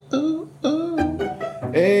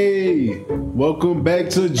Hey, welcome back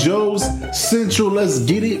to Joe's Central. Let's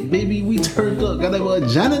get it, baby. We turned up. Got that boy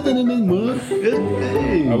Jonathan in the mud.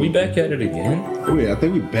 Hey. Are we back at it again? Wait, I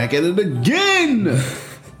think we back at it again.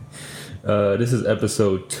 This is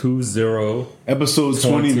episode 20. Episode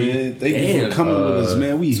 20, man. Thank you for coming with us,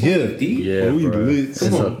 man. We here. Yeah, we bro. lit.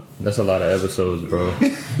 Come on. That's a lot of episodes, bro.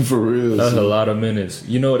 For real. That's a lot of minutes.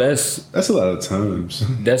 You know, that's a lot of times.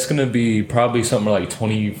 That's gonna be probably something like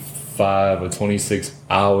 25 or 26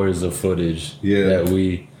 hours of footage. Yeah. That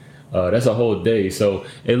we. That's a whole day. So,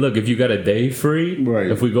 hey, look, if you got a day free,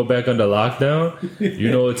 right. If we go back under lockdown,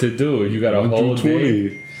 you know what to do. If you got a whole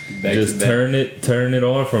day, just turn it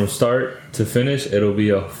on from start to finish. It'll be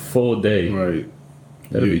a full day. Right.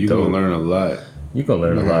 You're gonna learn a lot. You gonna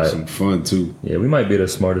learn a lot. Have some fun too. Yeah, we might be the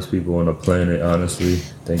smartest people on the planet, honestly,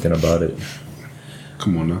 thinking about it.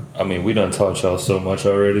 Come on now. I mean, we done taught y'all so much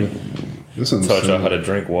already. Taught y'all how to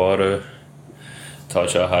drink water.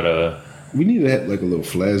 Taught y'all how to... We need to have like a little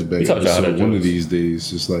flashback. We taught y'all how to one of these days.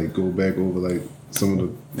 Just like go back over like some of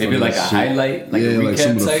the... Maybe like a highlight? Like a recap like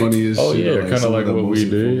some of the funniest shit. Oh yeah, kind of like what we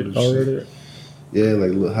did already. Shit. Yeah,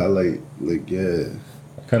 like little highlight. Like, yeah.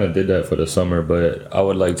 Kind of did that for the summer, but I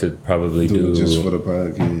would like to probably do just for the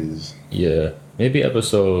podcast. Yeah, maybe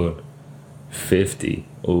episode 50.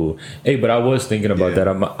 Ooh, hey, but I was thinking about that.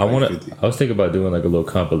 I was thinking about doing like a little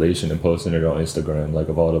compilation and posting it on Instagram, like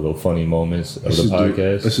of all the little funny moments of the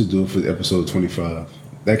podcast. Let's just do it for episode 25.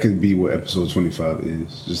 That could be what episode 25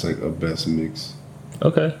 is, just like a best mix.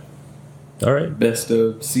 Okay, all right. Best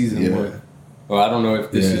of season 1. Well, I don't know if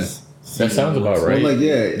this is. That sounds about right. Well, like,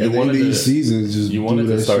 at the end of these seasons, just you wanted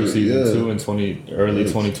to start season 2 in early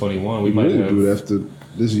 2021. We might do it after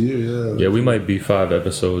this year. Yeah. Yeah, we might be 5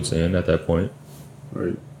 episodes in at that point.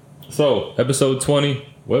 Right. So episode 20.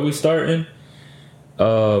 Where we starting?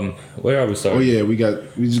 Where are we starting? Oh yeah, we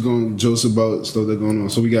just going to jokes about stuff that's going on.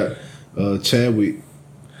 So we got Chadwick.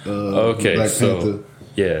 Okay, Black Panther.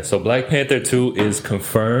 Yeah, so Black Panther 2 is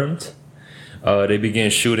confirmed. They began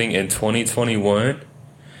shooting in 2021.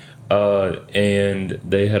 And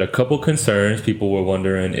they had a couple concerns. People were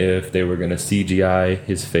wondering if they were going to CGI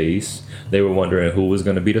his face. They were wondering who was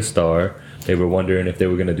going to be the star. They were wondering if they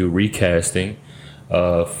were going to do recasting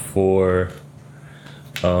for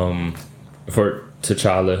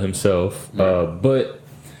T'Challa himself. But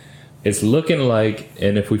it's looking like,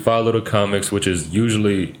 and if we follow the comics, which is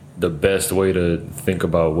usually the best way to think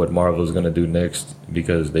about what Marvel's going to do next,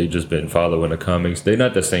 because they just been following the comics. They're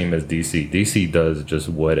not the same as DC. DC does just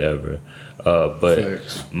whatever. But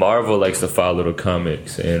Facts. Marvel likes to follow the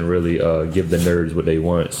comics and really give the nerds what they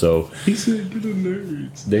want. So he said, "Get the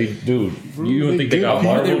nerds." They do. You don't think they got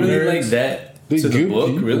Marvel Are they really nerds? like that to the book?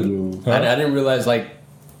 People, really? Huh? I didn't realize like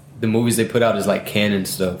the movies they put out is like canon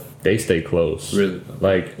stuff. They stay close. Really?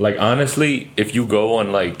 Like honestly, if you go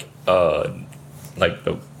on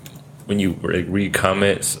when you read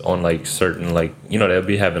comments on like certain they'll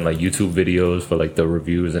be having like YouTube videos for like the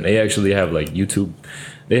reviews, and they actually have like YouTube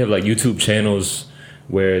channels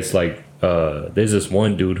where it's like there's this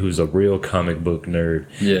one dude who's a real comic book nerd,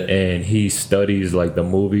 and he studies like the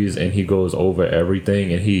movies and he goes over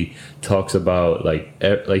everything and he talks about like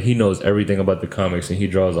he knows everything about the comics and he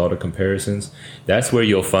draws all the comparisons. That's where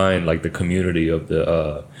you'll find like the community of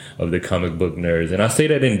the comic book nerds, and I say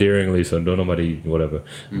that endearingly, so don't nobody whatever,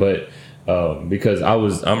 but because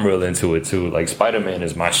I'm real into it too. Like Spider-Man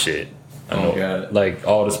is my shit. I know, like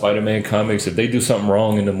all the Spider-Man comics, if they do something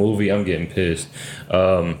wrong in the movie, I'm getting pissed.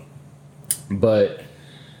 But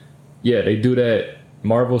yeah, they do that.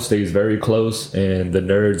 Marvel stays very close, and the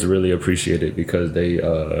nerds really appreciate it because they,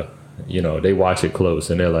 they watch it close,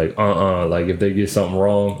 and they're like, like if they get something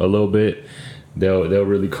wrong a little bit, they'll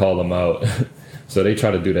really call them out. So they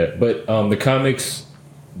try to do that. But the comics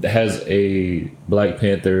has a Black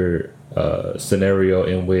Panther scenario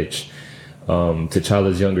in which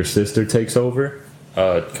T'Challa's younger sister takes over,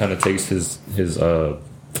 kind of takes his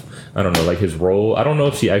I don't know, like his role. I don't know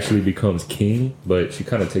if she actually becomes king, but she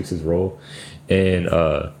kind of takes his role. And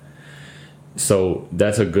so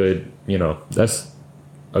that's a good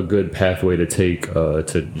pathway to take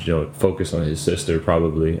to focus on his sister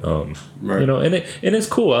probably. Right. And it's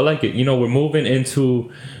cool. I like it. We're moving into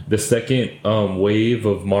the second wave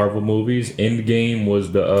of Marvel movies. Endgame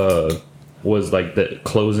was like the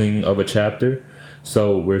closing of a chapter.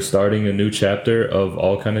 So we're starting a new chapter of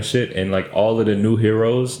all kind of shit, and like all of the new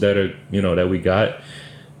heroes that are that we got.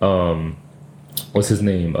 What's his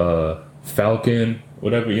name? Falcon,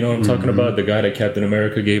 whatever. You know what I'm talking about? The guy that Captain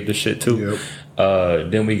America gave the shit to.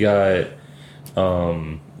 Yep. Then we got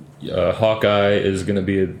Hawkeye is gonna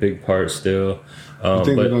be a big part still. You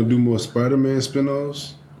think they're gonna do more Spider-Man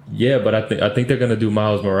spinoffs? Yeah, but I think they're gonna do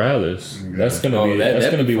Miles Morales. That's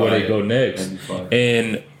gonna be where they go next.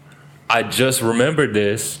 And I just remembered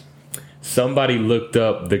this. Somebody looked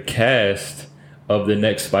up the cast of the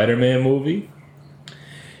next Spider-Man movie,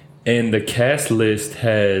 and the cast list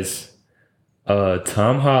has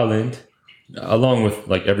Tom Holland, along with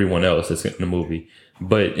like everyone else that's in the movie.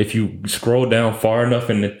 But if you scroll down far enough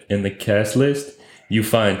in the cast list, you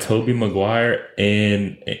find Tobey Maguire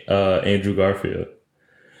and Andrew Garfield.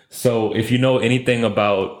 So if you know anything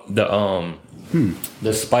about the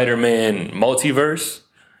Spider-Man multiverse,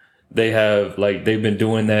 they've been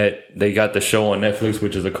doing that. They got the show on Netflix,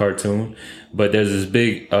 which is a cartoon, but there's this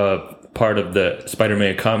big part of the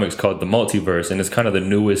Spider-Man comics called the multiverse, and it's kind of the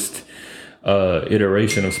newest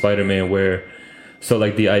iteration of Spider-Man so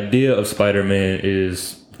like the idea of Spider-Man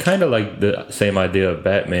is kind of like the same idea of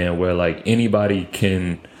Batman, where like anybody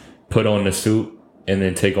can put on the suit and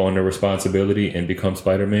then take on the responsibility and become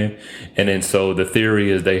Spider-Man. And then so the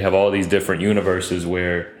theory is they have all these different universes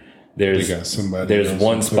where there's one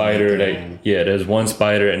spider there's one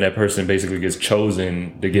spider, and that person basically gets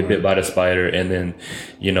chosen to get bit by the spider, and then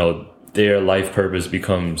their life purpose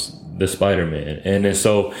becomes the Spider-Man. And then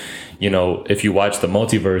so if you watch the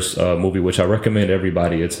multiverse movie, which I recommend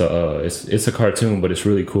everybody, it's a cartoon, but it's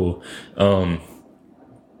really cool.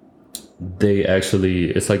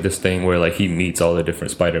 It's like this thing where like he meets all the different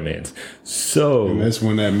Spider-Mans. So and that's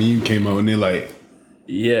when that meme came out, and they're like,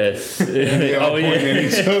 yes. Oh yeah.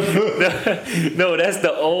 No, that's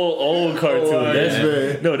the old cartoon.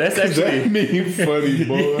 That's actually that meme funny,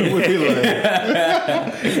 boy.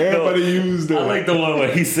 Everybody used that. I like the one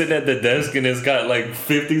where he's sitting at the desk and it's got like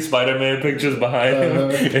 50 Spider-Man pictures behind him,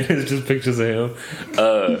 and it's just pictures of him.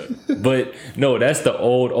 But no, that's the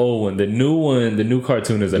old one. The new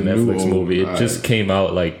cartoon is a Netflix movie. It just came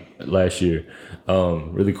out like last year.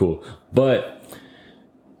 Really cool. But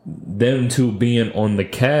them two being on the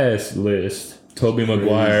cast list, Tobey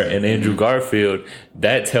Maguire and Andrew Garfield,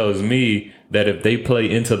 that tells me that if they play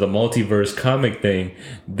into the multiverse comic thing,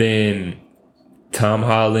 then Tom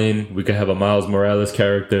Holland, we could have a Miles Morales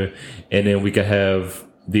character, and then we could have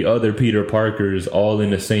the other Peter Parkers all in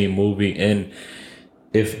the same movie. And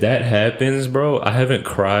if that happens, bro, I haven't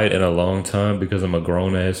cried in a long time because I'm a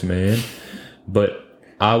grown-ass man, but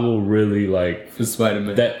I will really like for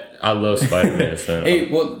Spider-Man. I love Spider-Man. So.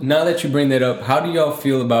 Hey, well, now that you bring that up, how do y'all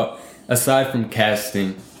feel about, aside from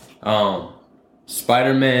casting,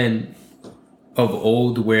 Spider-Man of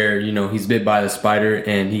old, where he's bit by the spider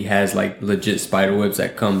and he has like legit spider webs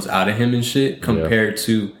that comes out of him and shit, compared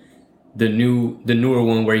to the newer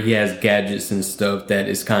one where he has gadgets and stuff that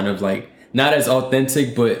is kind of like not as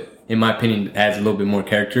authentic, but in my opinion adds a little bit more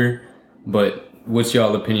character. But what's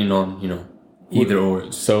y'all opinion on either or?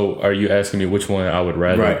 So are you asking me which one I would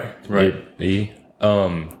rather right be?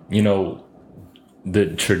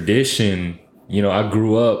 The tradition, I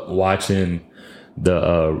grew up watching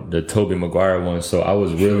the Tobey Maguire one, so I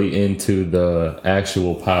was really into the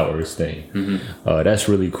actual powers thing. Mm-hmm. That's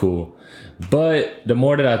really cool. But the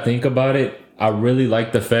more that I think about it, I really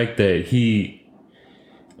like the fact that he,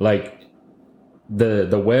 like,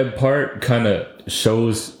 the web part kind of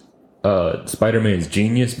shows Spider-Man's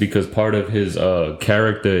genius, because part of his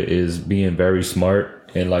character is being very smart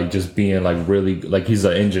and like just being like really like he's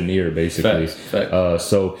an engineer basically. Fact.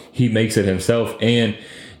 So he makes it himself, and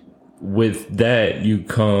with that you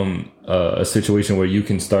come a situation where you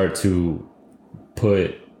can start to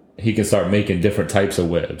he can start making different types of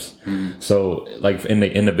webs. So like in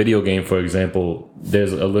the video game, for example,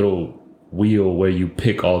 there's a little wheel where you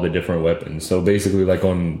pick all the different weapons. So basically like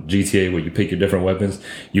on GTA where you pick your different weapons,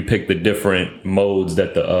 you pick the different modes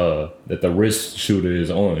that the wrist shooter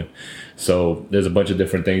is on. So there's a bunch of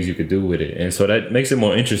different things you could do with it, and so that makes it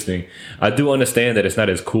more interesting. I do understand that it's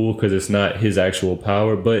not as cool because it's not his actual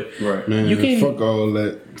power, but man, you can fuck all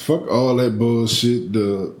that bullshit.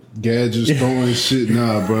 The gadgets throwing shit,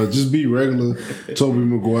 nah, bro. Just be regular Tobey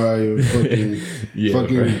Maguire, fucking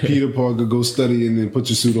Peter Parker. Go study and then put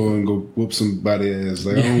your suit on and go whoop somebody's ass.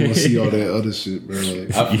 Like I don't want to see all that other shit, bro.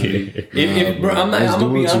 Like, I'm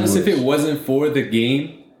gonna be honest. If it wasn't for the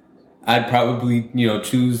game, I'd probably,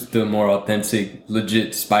 choose the more authentic,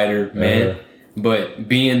 legit Spider-Man. But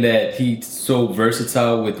being that he's so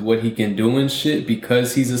versatile with what he can do and shit,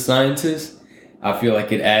 because he's a scientist, I feel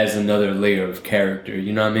like it adds another layer of character.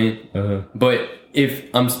 You know what I mean? But if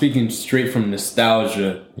I'm speaking straight from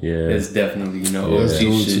nostalgia, it's definitely, that's OG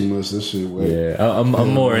doing shit. too much. That shit, yeah, I'm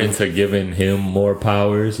more into giving him more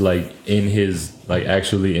powers, like in his, like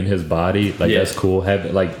actually in his body. Like that's cool.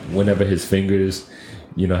 Have like whenever his fingers,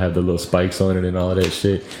 have the little spikes on it and all of that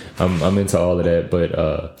shit. I'm into all of that,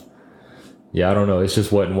 but Yeah, I don't know. It's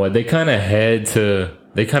just what they kind of had to.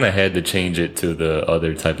 They kind of had to change it to the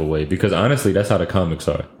other type of way because honestly, that's how the comics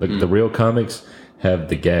are. Like the real comics have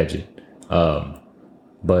the gadget,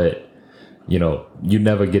 but you know, you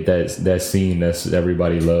never get that scene that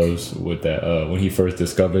everybody loves with that when he first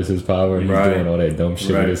discovers his power and he's doing all that dumb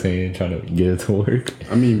shit with his hand trying to get it to work.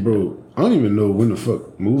 I mean, bro, I don't even know when the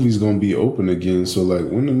fuck movies gonna be open again. So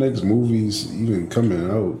like, when the next movies even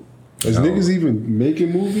coming out? Is niggas even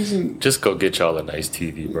making movies? And just go get y'all a nice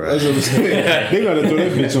TV, bro. That's what I'm saying. They gotta throw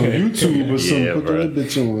that bitch on YouTube or something. Put that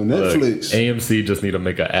bitch on Netflix. Look, AMC just need to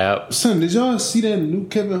make an app. Son, did y'all see that new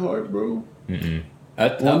Kevin Hart, bro?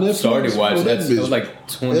 I started watching that. It was like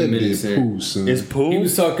 20 minutes in. It's poo. He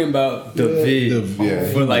was talking about the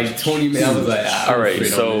vid for like 20 minutes. I was like, all right,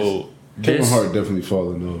 so Kevin Hart definitely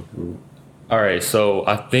falling off, bro. All right, so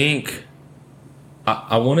I think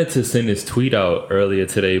I wanted to send this tweet out earlier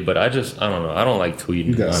today, but I don't know. I don't like tweeting.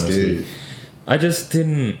 You got honestly. Scared. I just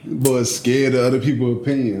didn't. Boy, scared of other people's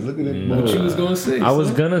opinions. Look at that. What you was gonna say? I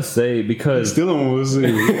was gonna say because still don't want to say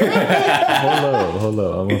it. Hold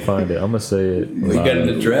up. I'm gonna find it. I'm gonna say it. You got an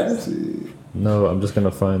address? No, I'm just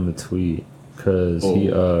gonna find the tweet because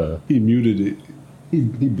he muted it. He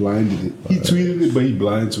blinded it. He tweeted it, but he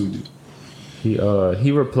blind tweeted. He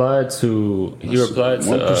replied to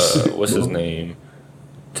what's his name?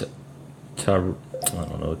 I don't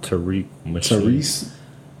know, Tariq Nasheed.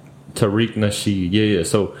 Yeah.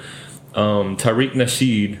 So, Tariq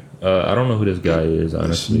Nasheed. I don't know who this guy is,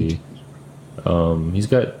 honestly. He's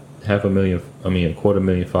got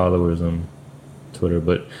 250,000 followers on Twitter.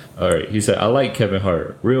 But all right, he said, "I like Kevin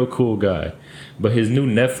Hart, real cool guy, but his new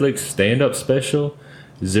Netflix stand-up special,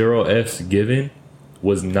 0 F's Given,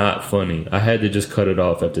 was not funny. I had to just cut it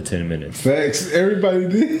off after 10 minutes." Facts. Everybody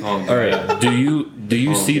did. All right. Do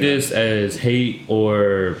you see this as hate,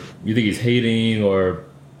 or you think he's hating or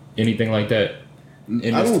anything like that?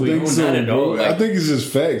 I don't think so, bro. I think it's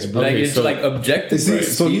just facts, bro. Like, it's like objective.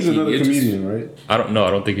 So he's another comedian, right? I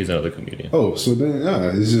don't think he's another comedian. Oh, so then,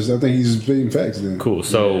 it's just, I think he's just spitting facts then. Cool.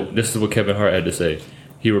 So this is what Kevin Hart had to say.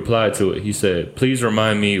 He replied to it. He said, "Please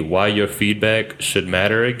remind me why your feedback should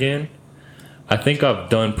matter again. I think I've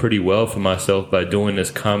done pretty well for myself by doing this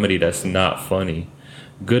comedy that's not funny.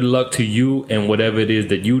 Good luck to you and whatever it is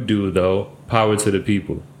that you do, though. Power to the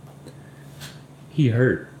people." He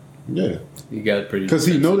hurt. Yeah. He got pretty... Because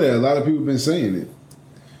he know that a lot of people been saying it.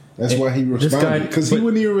 That's why he responded. Because he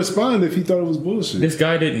wouldn't even respond if he thought it was bullshit. This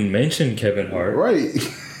guy didn't mention Kevin Hart. Right.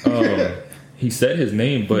 He said his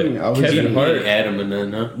name, but Kevin Hart... He didn't add him or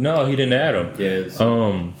nothing, huh? No, he didn't add him. Yes.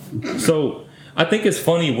 So... I think it's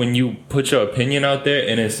funny when you put your opinion out there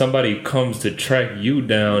and then somebody comes to track you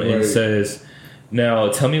down and says, "Now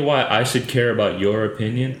tell me why I should care about your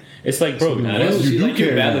opinion." It's like, bro, you're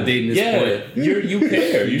validating this point. You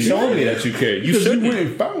care. You're showing me that you care. You shouldn't. You went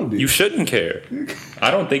and found it. You shouldn't care.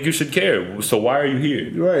 I don't think you should care. So why are you here?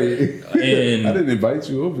 Right. And I didn't invite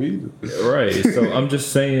you over either. Right. So I'm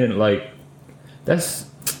just saying, like, that's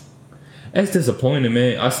disappointing,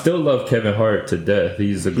 man. I still love Kevin Hart to death.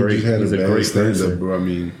 He's a great person, bro. I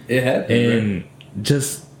mean, it happened. And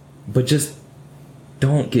just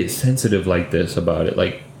don't get sensitive like this about it.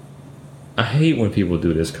 Like, I hate when people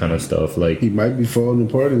do this kind of stuff. Like, he might be falling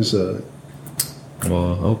apart inside.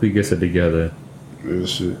 Well, I hope he gets it together. Real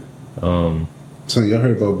shit. Son, y'all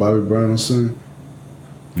heard about Bobby Brown's son?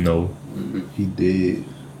 No. He dead.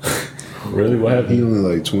 Really? What happened? He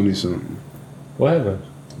only like 20 something. What happened?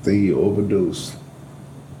 I think he overdosed.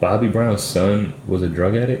 Bobby Brown's son was a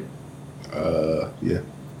drug addict? Yeah.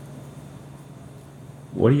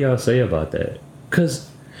 What do y'all say about that? Because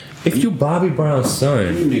if you Bobby Brown's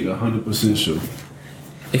son... You make 100% sure.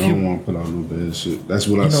 I don't want to put out no bad shit. That's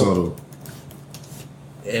what I saw, though.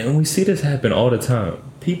 And we see this happen all the time.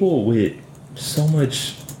 People with so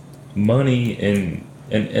much money and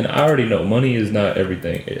I already know money is not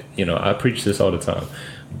everything. I preach this all the time.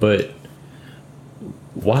 But...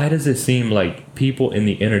 why does it seem like people in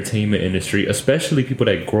the entertainment industry, especially people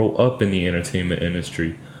that grow up in the entertainment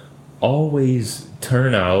industry, always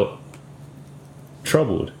turn out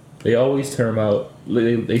troubled? They always turn out,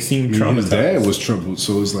 they seem traumatized. His dad was troubled,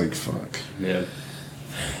 so it's like, fuck. Yeah.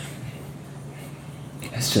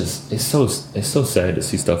 It's so sad to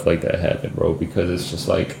see stuff like that happen, bro, because it's just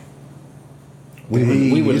like,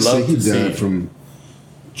 we would love to see. He died from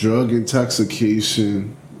drug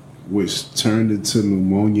intoxication, which turned into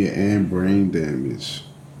pneumonia and brain damage.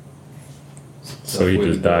 So he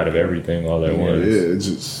just died of everything all at once. Yeah, it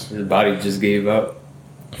just... his body just gave up.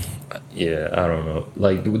 Yeah, I don't know.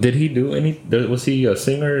 Like, did he do any... was he a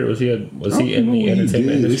singer? Was he in the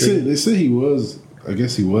entertainment industry? They said he was... I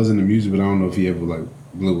guess he was in the music, but I don't know if he ever, like,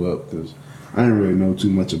 blew up. Cause I didn't really know too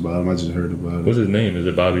much about him. I just heard about it. What's his name? Is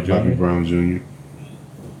it Bobby Jr.? Bobby Brown Jr.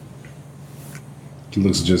 He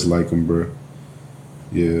looks just like him, bro.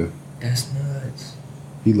 Yeah. That's nuts.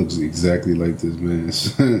 He looks exactly like this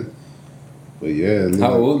man. But yeah.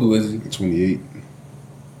 How old was he? 28.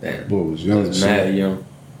 Damn. Boy was young. That's mad young.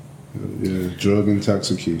 Yeah, drug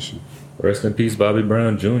intoxication. Rest in peace, Bobby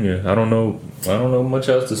Brown Jr. I don't know much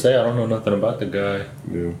else to say. I don't know nothing about the guy.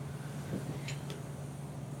 Yeah.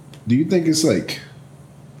 Do you think it's like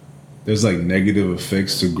there's like negative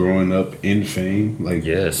effects to growing up in fame? Like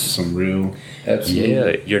yes, some real.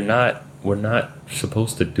 Absolutely. Yeah, we're not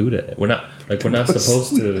supposed to do that. We're not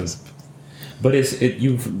supposed to. But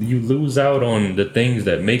you lose out on the things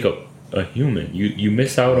that make up a human. You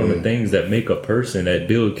miss out on the things that make a person, that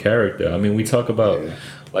build character. I mean, we talk about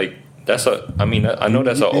like that's a. I mean, I know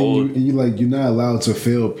that's an old. You're not allowed to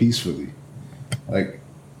fail peacefully. Like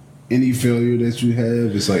any failure that you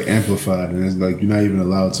have, it's like amplified, and it's like you're not even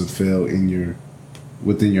allowed to fail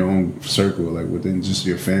within your own circle, like within just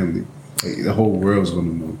your family. Like the whole world's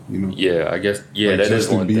gonna know, you know. Yeah, I guess. Yeah, like that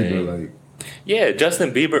Justin is one Bieber, thing. Like, yeah,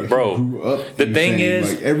 Justin Bieber, bro. Grew up the thing fame.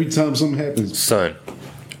 is, like every time something happens, son,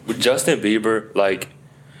 with Justin Bieber, like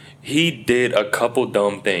he did a couple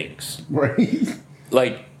dumb things, right?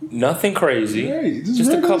 Like nothing crazy, right.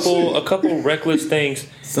 Just a couple reckless things.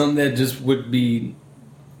 Something that just would be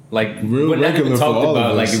like real would not even talked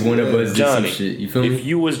about. Like if one of us Johnny, did some shit. You feel me? If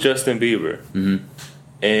you was Justin Bieber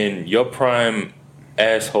in your prime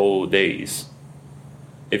asshole days,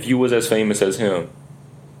 if you was as famous as him,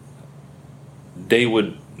 they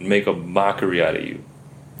would make a mockery out of you.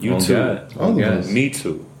 You too. God. Oh God. Me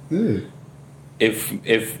too. Yeah.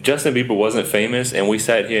 If Justin Bieber wasn't famous and we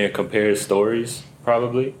sat here and compared stories,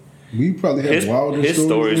 probably we probably have wilder his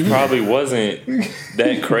stories probably wasn't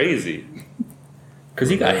that crazy. Cause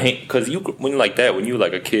he got cause you when like that when you were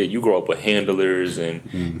like a kid, you grow up with handlers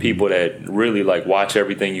and people that really like watch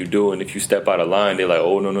everything you do, and if you step out of line, they're like,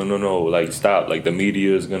 oh no, like stop, like the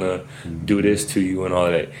media is gonna do this to you and all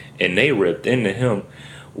that, and they ripped into him.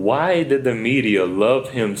 Why did the media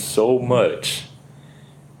love him so much?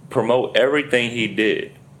 Promote everything he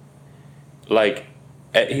did. Like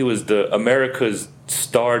he was the America's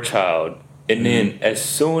star child, and then as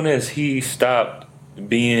soon as he stopped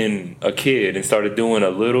being a kid and started doing a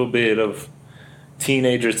little bit of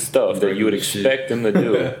teenager stuff that you would expect him to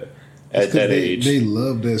do at that age. They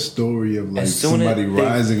love that story of like somebody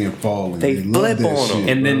rising and falling. They flip on them.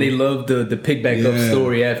 And then they love the pick back up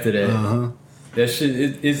story after that. Uh-huh. That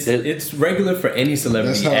shit, it's regular for any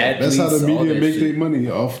celebrity. That's how the media make their money,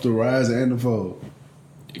 off the rise and the fall.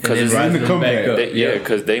 Because it's in the comeback.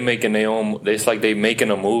 Because they making their own. It's like they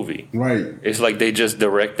making a movie. Right. It's like they just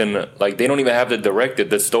directing. Like they don't even have to direct it.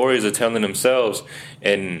 The stories are telling themselves,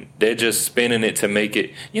 and they're just spinning it to make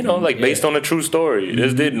it. You know, like based on a true story.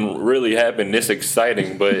 This didn't really happen. This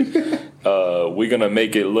exciting, but we're gonna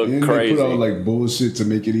make it look crazy. They put out like bullshit to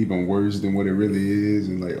make it even worse than what it really is,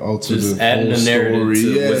 and like alter just the adding whole a narrative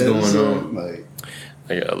story. to what's going on. Like.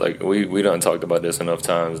 Yeah, like we done talked about this enough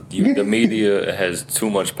times. The media has too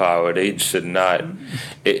much power. They should not, and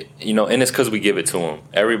it's because we give it to them.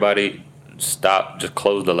 Everybody, stop. Just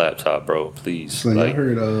close the laptop, bro. Please. So like, I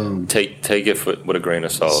heard. Take it with a grain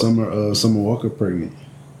of salt. Summer Walker pregnant.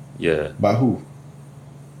 Yeah. By who?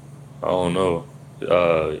 I don't know.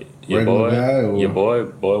 Your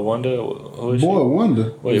boy Wonder. Who is Boy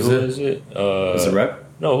Wonder. Wait, who is it? It's a rap.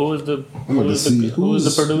 No, who was the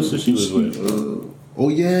producer she was with? Oh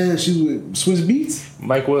yeah, she's with Swiss Beats.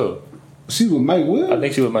 Mike Will. She with Mike Will. I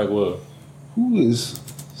think she with Mike Will. Who is?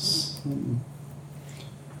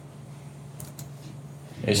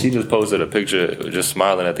 And she just posted a picture, just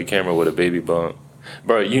smiling at the camera with a baby bump.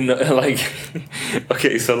 Bro, like,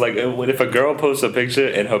 okay, so like, if a girl posts a picture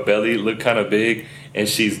and her belly look kind of big and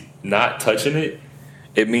she's not touching it,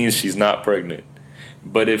 it means she's not pregnant.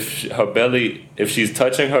 But if she's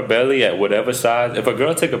touching her belly at whatever size, if a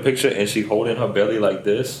girl take a picture and she's holding her belly like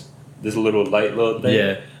this little light little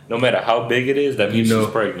thing, no matter how big it is, that means she's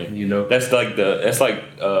pregnant. That's like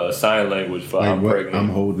sign language for I'm pregnant. I'm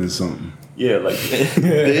holding something. Yeah, like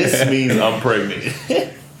this means I'm pregnant.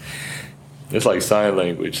 It's like sign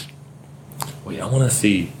language. Wait, I want to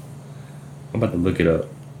see. I'm about to look it up.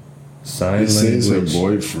 Sign language. It says her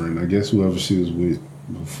boyfriend. I guess whoever she was with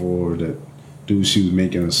before that. Dude she was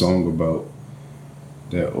making a song about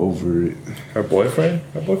that over it. Her boyfriend?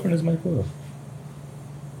 Her boyfriend is Mike Will.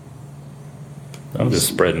 I'm just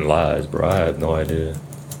spreading lies, bro. I have no idea.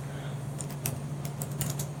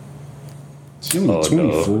 She only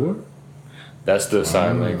 24? No. That's the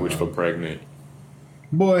sign language for pregnant.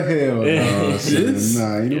 Boy, hell no.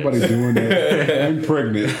 Nah, ain't nobody doing that. I'm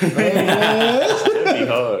pregnant.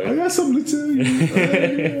 I got something to tell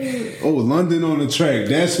you. Oh, London on the Track.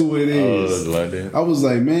 That's who it is. Oh, London. I was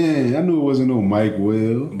like, man, I knew it wasn't no Mike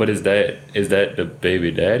Will. But is that the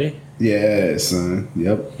baby daddy? Yeah, son.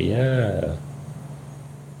 Yep. Yeah.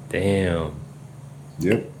 Damn.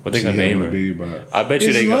 Yep. What they gonna name her? I bet you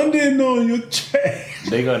it's they London on your track.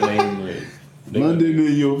 They gonna name it. London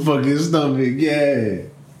in your fucking stomach. Yeah.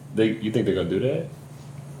 You think they're gonna do that?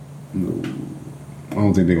 No. I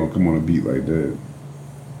don't think they're gonna come on a beat like that.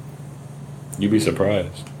 You'd be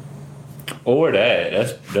surprised. Or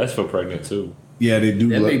that's for pregnant too. Yeah, they do.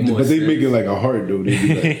 But they make it like a heart though. They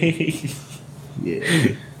be like,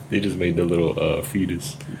 yeah. They just made the little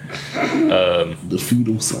fetus. The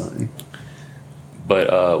fetal sign.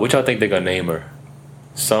 But what y'all think they're gonna name her?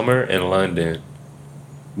 Summer in London.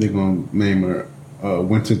 They're gonna name her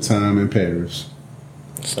Wintertime in Paris.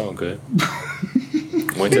 Sound good.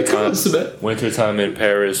 Wintertime in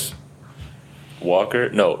Paris. Walker?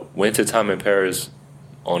 No, Wintertime in Paris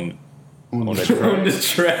on the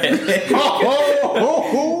track.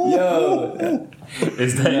 Yo.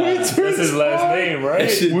 Is that's his last name,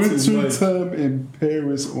 right? Wintertime in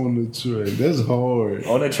Paris on the track. That's hard.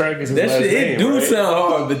 On the track is his last name. It do right? sound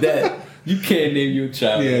hard, but that you can't name your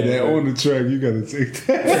child. Yeah, that on the track, you gotta take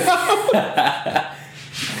that.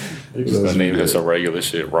 They just gonna name him some regular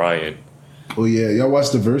shit, Ryan. Oh yeah, y'all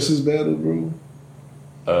watched the Versus battle, bro?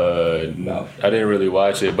 No, I didn't really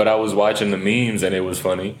watch it, but I was watching the memes and it was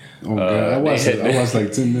funny. Oh god, I watched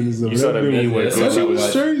like 10 minutes of it. You saw the meme where Gucci was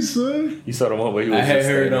straight, son. You saw the one where he was. I had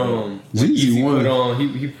heard Jeezy won.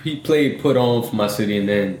 He played Put On for my city, and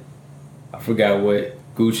then I forgot what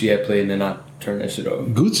Gucci had played, and then I turned that shit off.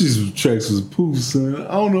 Gucci's tracks was poof, son.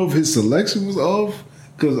 I don't know if his selection was off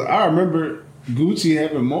because I remember Gucci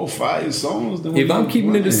having more fire songs than. If I'm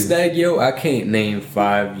keeping it a stack, yo, I can't name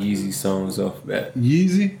 5 Yeezy songs off that.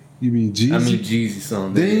 Yeezy? You mean Jeezy? I mean Jeezy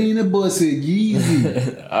songs. Dang, that boy said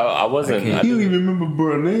Yeezy. I wasn't. He don't even remember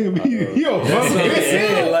bro name. Like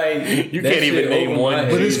you can't even name one.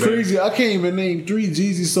 But it's crazy. I can't even name 3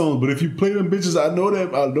 Jeezy songs. But if you play them bitches, I know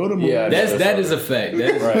them. I know them. Yeah, that is a fact.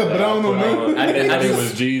 That's right. But I don't know. I didn't think it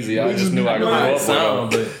was Jeezy. I just knew I grew up with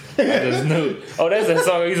him. I just knew. Oh, that's that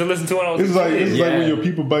song I used to listen to when I was. It's like when your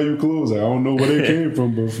people buy you clothes. I don't know where they came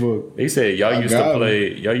from, but fuck. They said y'all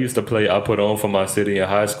used to play I Put On for My City in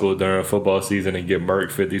high school during football season and get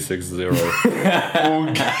murked 56-0.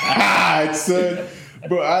 Oh God, son.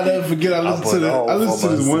 Bro, I never forget. I listened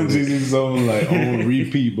to this one Jeezy song like on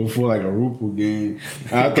repeat before like a RuPaul game.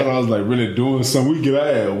 And I thought I was like really doing something. We get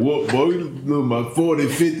out here, whoop, boy. We doing my 40,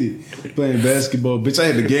 50 playing basketball. Bitch, I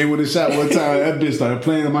had the game with a shot one time. That bitch started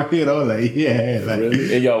playing in my head. I was like, yeah, like,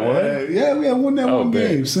 really? And y'all won? Yeah, we had won that one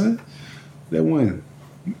game, son. That one.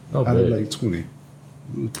 Out of like 20.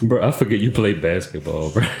 Bro, I forget you played basketball,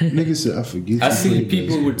 bro. Niggas said I forget. I see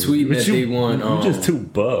people were tweeting that they won. You just too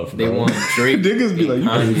buff. They won Drake. Niggas be like, you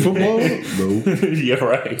play football? No. You're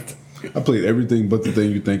right. I played everything but the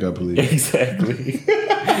thing you think I played. Exactly.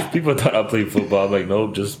 People thought I played football. I'm like,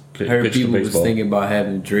 nope, just pitch the baseball. People was thinking about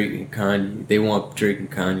having Drake and Kanye. They want Drake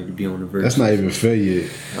and Kanye to be on the Versus. That's not even fair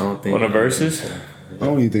yet. I don't think on the Versus. I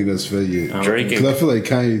don't even think that's fair yet. Drake, because I feel like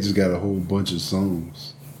Kanye just got a whole bunch of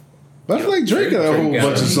songs. But I feel like Drake got a whole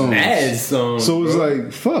bunch of songs. Mad songs. So it's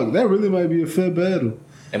like, fuck, that really might be a fair battle.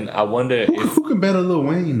 And I wonder who can battle Lil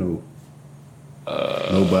Wayne though?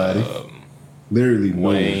 Nobody. Literally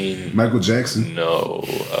Wayne. No. Michael Jackson. No.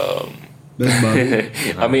 That's about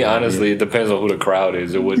it. I mean, honestly, it depends on who the crowd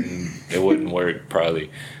is. It wouldn't work probably.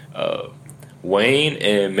 Wayne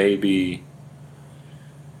and maybe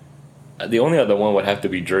the only other one would have to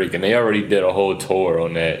be Drake, and they already did a whole tour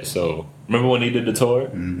on that. So remember when he did the tour?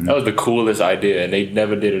 Mm-hmm. That was the coolest idea, and they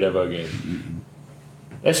never did it ever again. Mm-hmm.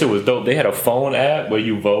 That shit was dope. They had a phone app where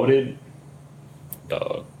you voted.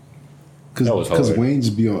 Dog. Because Wayne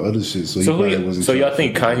just be on other shit, so wasn't. So y'all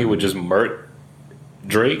think Kanye would just murk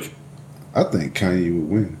Drake? I think Kanye would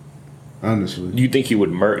win. Honestly, you think he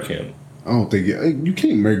would murk him? I don't think you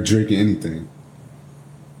can't murk Drake in anything.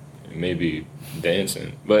 Maybe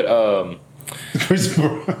dancing, but Chris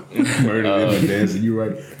Brown murdered him dancing. You're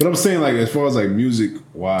right, but I'm saying like as far as like music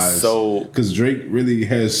wise, so because Drake really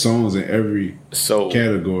has songs in every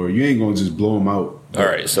category, you ain't gonna just blow him out. All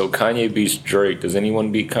right, so Kanye beats Drake. Does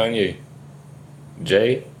anyone beat Kanye?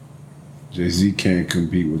 Jay-Z can't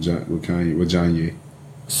compete with Kanye.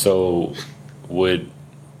 So would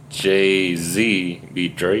Jay-Z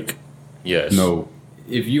beat Drake? Yes. No.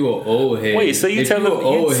 If you are old head. Wait, so you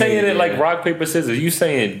saying it like rock, paper, scissors. You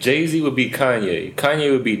saying Jay-Z would beat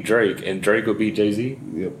Kanye would beat Drake, and Drake would beat Jay-Z?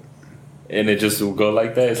 Yep. and it just will go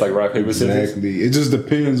like that. It's like rock, paper, scissors. Exactly. It just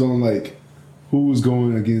depends on like who's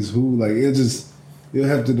going against who. Like it'll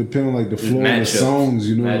have to depend on like the flow of the songs.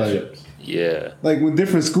 You know, like. Yeah. Like when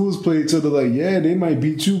different schools play each other, like, yeah, they might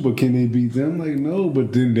beat you, but can they beat them? Like, no,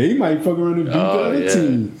 but then they might fuck around and beat the other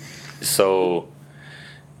team. So,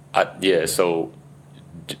 so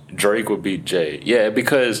Drake would beat Jay. Yeah,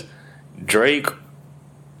 because Drake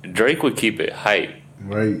would keep it hype.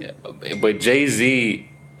 Right. But Jay-Z,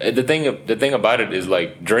 the thing about it is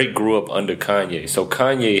like Drake grew up under Kanye. So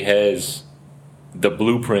Kanye has the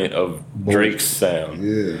blueprint of Drake's sound.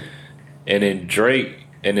 Yeah. And then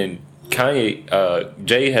Kanye,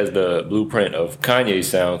 Jay has the blueprint of Kanye's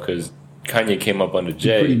sound because Kanye came up under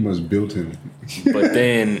Jay. He pretty much built him. But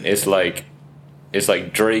then it's like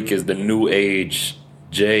Drake is the new age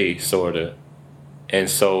Jay sorta, and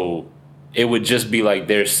so it would just be like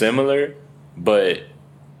they're similar, but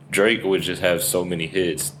Drake would just have so many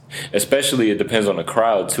hits. Especially it depends on the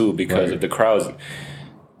crowd too, because if the crowd's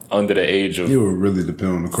under the age of, it would really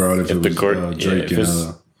depend on the crowd if it was Drake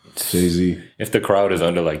and Jay-Z. If the crowd is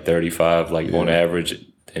under like 35, like on average,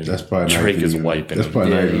 then that's probably Drake is wiping. That's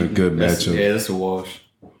probably not even a good matchup. Yeah, that's a wash.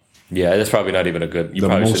 Yeah, that's probably not even a good. The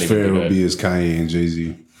most fair would be is Kanye and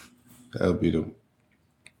Jay-Z. That'd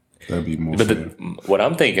be more fair. What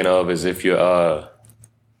I'm thinking of is if you're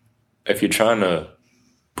trying to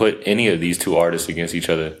put any of these two artists against each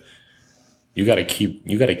other, you gotta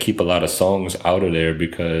keep a lot of songs out of there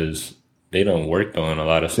because they done worked on a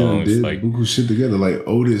lot of songs. They did like buku shit together, like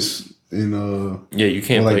Otis and you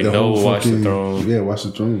can't play No Watch the Throne. Yeah, Watch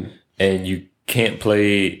the Throne. And you can't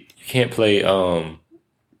play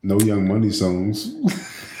No Young Money songs.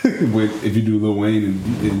 If you do Lil Wayne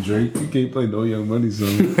and Drake, you can't play No Young Money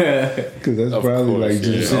songs because that's probably like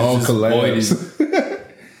just all collabs.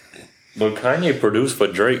 But Kanye produced for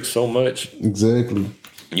Drake so much. Exactly.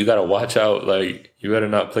 You gotta watch out. Like you better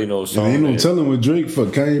not play no songs. Ain't no telling with Drake. For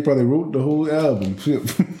Kanye probably wrote the whole album.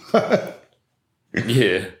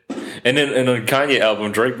 Yeah. And then in a Kanye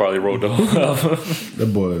album, Drake probably wrote the whole album.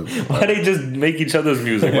 That boy. Why they just make each other's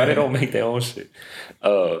music? Why they don't make their own shit?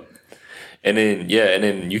 And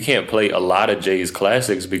then you can't play a lot of Jay's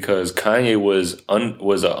classics because Kanye was an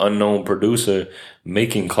unknown producer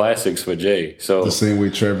making classics for Jay. So the same way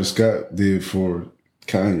Travis Scott did for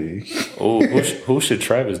Kanye. Oh, who should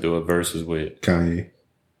Travis do a versus with? Kanye.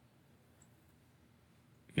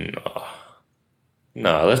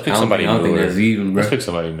 No, let's pick somebody newer. Let's pick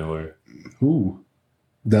somebody newer. Who?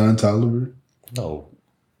 Don Toliver? No.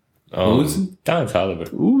 Uzi? Don Toliver.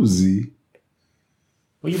 Uzi?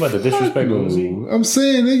 What, you about to disrespect Uzi? I'm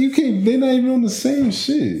saying that you can't. They're not even on the same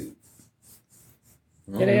shit.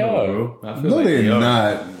 Yeah, they are. No, like they're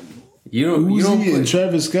not. Uzi and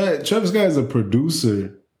Travis Scott. Travis Scott is a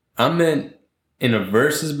producer. I meant in a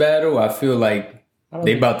versus battle. I feel like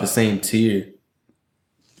they about the same tier.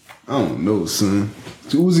 I don't know, son.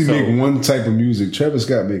 Uzi make one type of music. Travis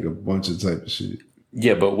Scott make a bunch of type of shit.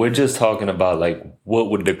 Yeah, but we're just talking about like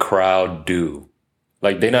what would the crowd do?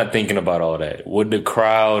 Like they're not thinking about all that. Would the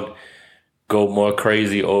crowd go more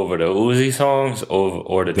crazy over the Uzi songs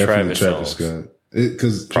or the Definitely Travis songs? Scott.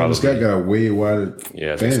 Because Travis Scott got a way wider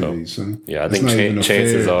fan base, son. Yeah, I think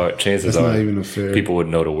chances are not even a fair. People would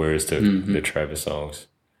know the words to the Travis songs.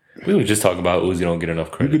 We were just talking about Uzi don't get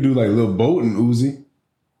enough credit. You could do like Lil Boat and Uzi.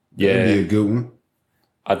 Yeah, that'd be a good one.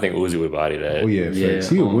 I think Uzi would body that. Oh yeah,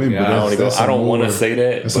 he would win. But I don't want to say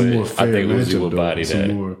that, but I think Uzi would body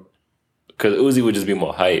that because Uzi would just be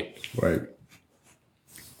more hype. Right.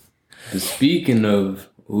 And speaking of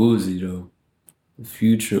Uzi though, the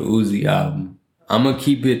future Uzi album, I'm gonna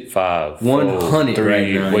keep it 100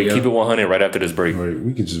 right now. Wait, keep it 100 right after this break. All right,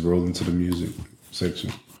 we can just roll into the music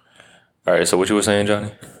section. All right, so what you were saying,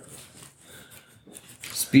 Johnny?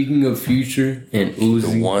 Speaking of Future and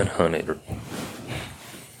Uzi, the 100.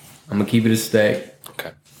 I'm gonna keep it a stack.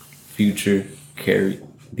 Okay. Future carried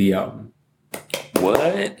the album.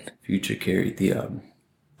 What? Future carried the album.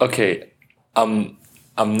 Okay, I'm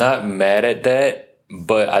not mad at that,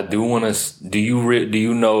 but I do want to. Do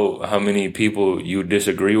you know how many people you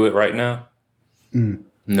disagree with right now?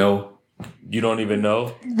 No. You don't even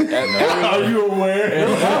know? Are you aware?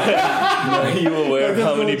 Are you aware of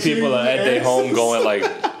how many people are at their home going like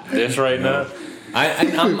this right now?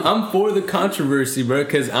 I'm for the controversy, bro,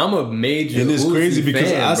 because I'm a major. And it's Uzi crazy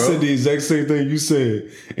because fan, I said the exact same thing you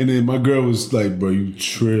said, and then my girl was like, "Bro, you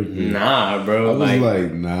tripping?" Nah, bro. I was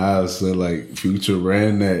like, "Nah." So like, Future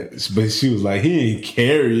ran that, but she was like, "He ain't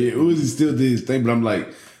carry it." Uzi still did his thing, but I'm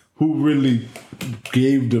like, who really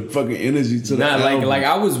gave the fucking energy to the album. Like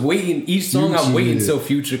I was waiting each song. I'm waiting until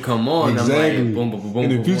Future come on. Exactly. I'm like, boom, boom, boom,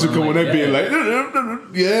 and then Future come on, that being like,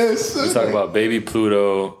 yes. We're talking about Baby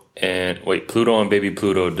Pluto Pluto and Baby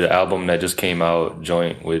Pluto, the album that just came out,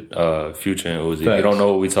 joint with Future and Uzi. If you don't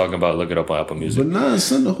know what we're talking about, look it up on Apple Music. But nah,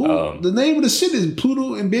 son, the name of the shit is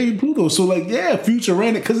Pluto and Baby Pluto. So like, yeah, Future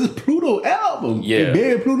ran it because it's Pluto album. Yeah, and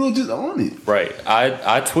Baby Pluto just on it. Right.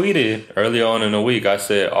 I tweeted earlier on in the week. I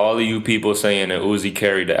said all of you people saying that Uzi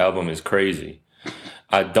carried the album is crazy.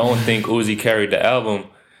 I don't think Uzi carried the album.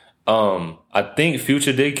 I think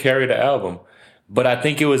Future did carry the album. But I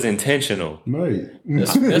think it was intentional. Right.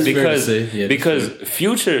 That's because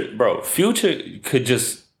Future could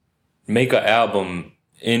just make an album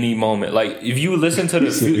any moment. Like if you listen to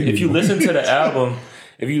the album,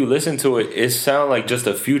 if you listen to it, it sounds like just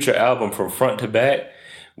a Future album from front to back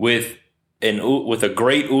with a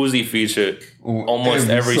great Uzi feature almost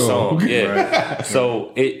every song. Yeah. Right.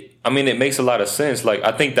 So it makes a lot of sense. Like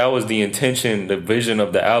I think that was the intention, the vision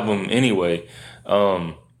of the album anyway.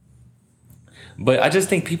 But I just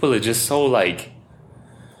think people are just so like,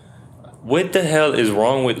 what the hell is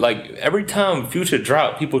wrong with, like, every time Future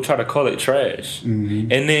drop, people try to call it trash.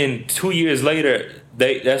 Mm-hmm. And then 2 years later,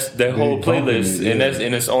 that's their whole playlist, and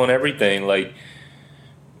it's on everything. Like,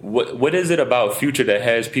 what is it about Future that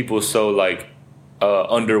has people so like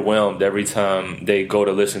underwhelmed every time they go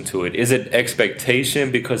to listen to it? Is it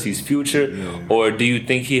expectation because he's Future, or do you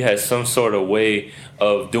think he has some sort of way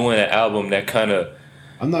of doing an album that kind of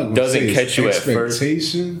doesn't catch you at first?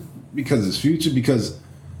 Expectation because it's Future, because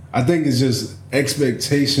I think it's just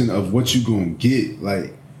expectation of what you gonna get.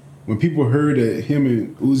 Like when people heard that him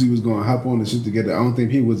and Uzi was gonna hop on the shit together, I don't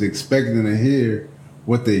think people was expecting to hear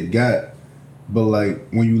what they got. But like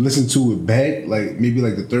when you listen to it back, like maybe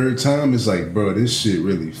like the third time, it's like, bro, this shit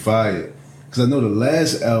really fire. Because I know the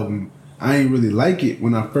last album, I ain't really like it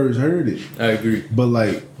when I first heard it. I agree. But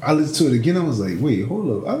like I listened to it again, I was like, wait,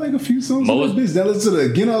 hold up, I like a few songs of this bitch. Then I listened to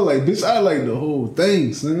it again, I was like, bitch, I like the whole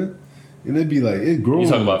thing, son. And it'd be like, it grows.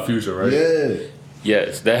 You talking about Future, right? Yeah.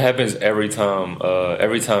 Yes, that happens every time.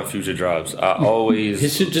 Every time Future drops, I always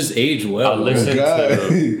it should just age well. I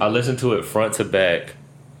listen to it front to back,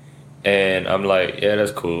 and I'm like, yeah,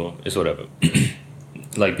 that's cool. It's whatever.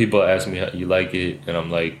 Like people ask me how you like it, and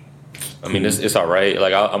I'm like, I mean, it's all right.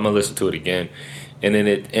 Like I'm gonna listen to it again, and then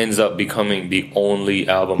it ends up becoming the only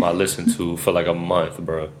album I listen to for like a month,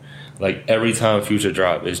 bro. Like every time Future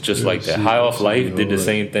drop, it's just like that. High Off Life did the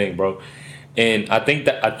same thing, bro. And I think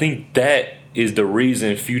that is the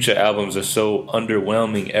reason Future albums are so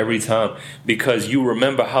underwhelming every time, because you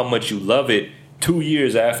remember how much you love it 2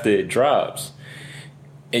 years after it drops,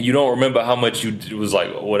 and you don't remember how much you was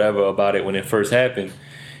like whatever about it when it first happened,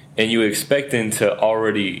 and you expecting to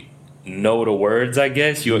already know the words. I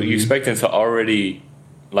guess you expecting to already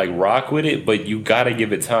like rock with it, but you gotta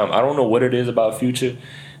give it time. I don't know what it is about Future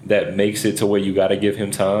that makes it to where you gotta give him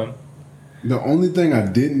time. The only thing I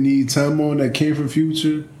didn't need time on that came from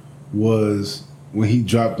Future was when he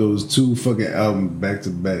dropped those 2 fucking albums back to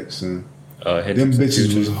back, son. Them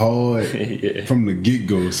bitches was hard from the get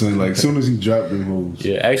go, son. Like as soon as he dropped them hoes.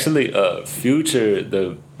 Yeah, actually, Future,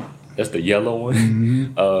 that's the yellow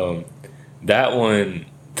one. Mm-hmm. That one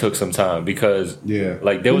took some time because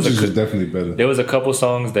like there was definitely better. There was a couple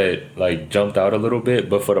songs that like jumped out a little bit,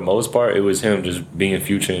 but for the most part, it was him just being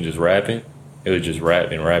Future and just rapping. It was just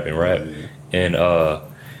rap, and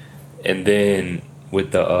then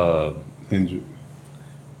with the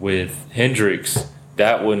with Hendrix,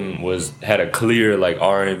 that one had a clear like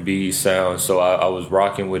R&B sound, so I was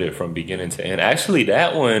rocking with it from beginning to end. Actually,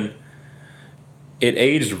 that one it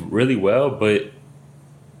aged really well, but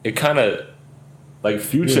it kind of like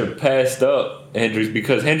Future passed up Hendrix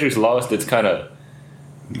because Hendrix lost its kind of.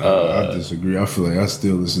 I disagree. I feel like I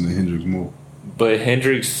still listen to Hendrix more. But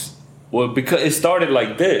Hendrix. Well, because it started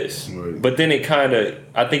like this, right. But then I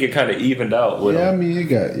think it kind of evened out with him. I mean,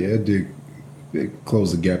 it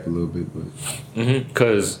closed the gap a little bit, but.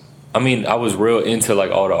 Because, I mean, I was real into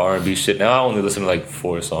like all the R&B shit. Now I only listen to like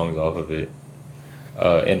 4 songs off of it.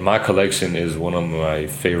 And my collection is one of my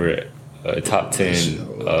favorite top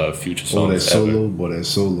 10 Future songs. That solo, boy.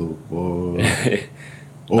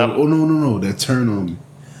 No, that Turn On Me.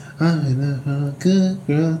 I'm a good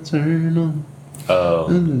girl, turn on.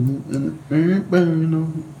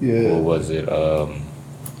 Yeah. What was it?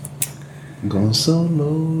 Going solo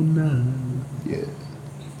now. Yeah.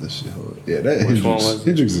 That shit hard. Yeah, that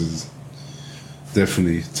Hendrix is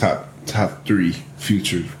definitely top 3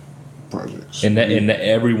 Future projects. And that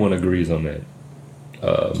everyone agrees on that.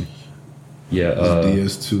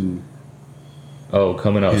 DS2. Oh,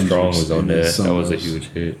 Coming Out Hendrix, Strong was on there. That was a huge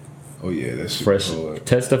hit. Oh yeah, that's Fresh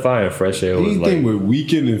Testify and Fresh Air was anything like with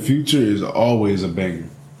Weeknd and Future is always a banger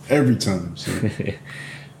every time. So.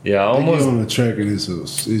 Yeah, I almost on the track and it's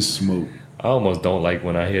smoke. I almost don't like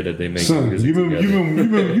when I hear that they make music you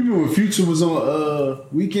remember when Future was on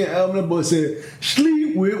Weeknd album? That boy said,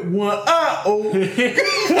 "Sleep with one eye open."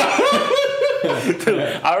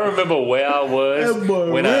 I remember where I was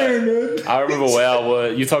when I remember where I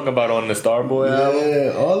was. You talking about on the Starboy album?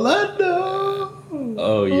 Yeah, all I know.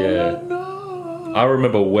 Oh yeah. I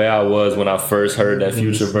remember where I was when I first heard that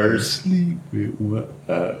Future verse. Sleep with one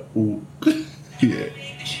eye open. Yeah.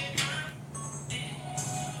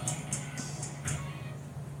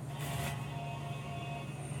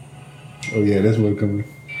 Oh yeah, that's what coming.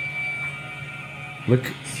 Look.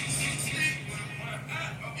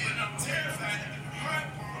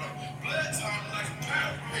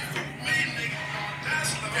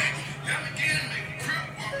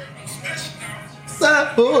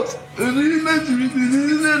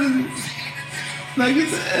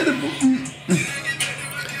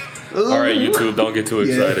 All right, YouTube, don't get too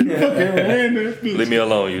excited. Leave me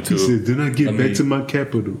alone, YouTube. He said, "Then I get back to my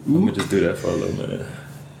capital." Let me just do that for a little minute.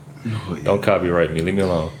 Oh, yeah. Don't copyright me. Leave me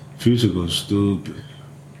alone. Future goes stupid.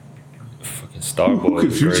 Fucking Starboy. Who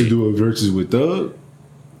could Future great. do a versus with Thug?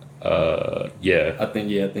 Yeah. I think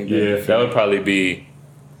that would probably be.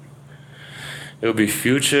 It would be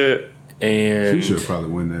Future and Future would probably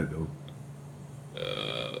win that though.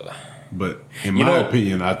 But in my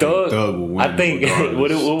opinion, I think Thug will win. I think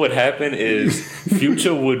what would happen is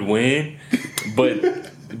Future would win, but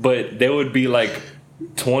there would be like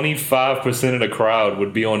 25% of the crowd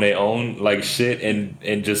would be on their own like shit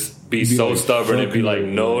and just be so like stubborn and be like,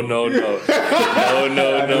 no.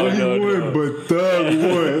 But Thug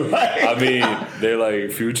won. I mean, they're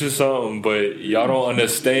like Future something, but y'all don't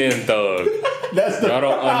understand Thug. Y'all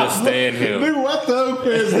don't understand him. Nigga, why Thug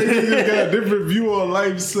fans just got a different view on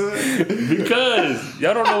life, son? Because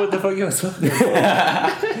y'all don't know what the fuck y'all talking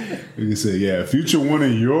about. You say, yeah, Future won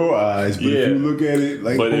in your eyes, but if you look at it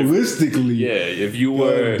like holistically, if you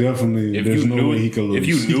were definitely, there's no way he can lose. If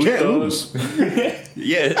you knew he can't Thug, lose.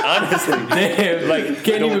 Yeah, honestly, damn, like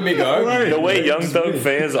can't even make an argument. The way Young Thug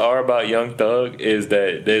fans are about Young Thug is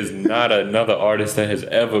that there's not another artist that has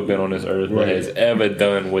ever been on this earth that has ever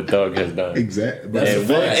done what Thug has done. Exactly,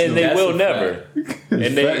 and they will never.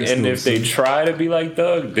 And if they try to be like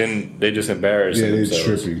Thug, then they just embarrass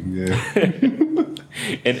themselves. Yeah, they're tripping. Yeah.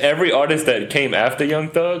 And every artist that came after Young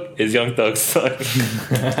Thug is Young Thug's son.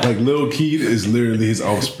 Like Lil Keed is literally his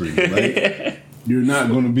offspring. Like you're not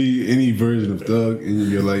going to be any version of Thug in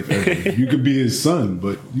your life ever. You could be his son,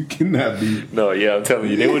 but you cannot be. No, yeah, I'm telling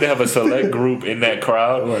you, they would have a select group in that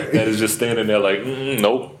crowd that is just standing there like,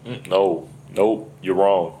 nope, you're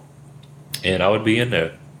wrong, and I would be in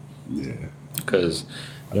there. Yeah, because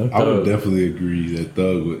I would definitely agree that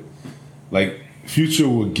Thug would, like, Future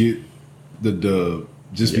would get the dub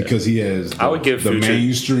just because he has I would give the Future,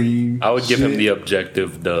 mainstream. I would give him the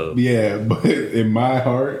objective dub. Yeah, but in my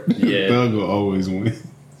heart, Thug will always win.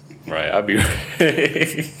 Right, I'd be.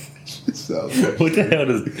 What the hell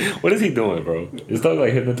what is he doing, bro? Is Thug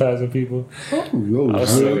like hypnotizing people?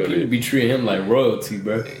 People be treating him like royalty,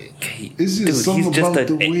 bro. It's just something about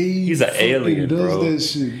the way he's an alien, bro. That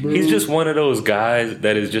shit, bro. He's just one of those guys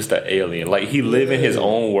that is just an alien. Like he live in his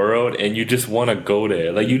own world, and you just want to go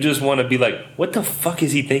there. Like you just want to be like, what the fuck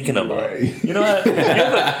is he thinking about? Right. You know what?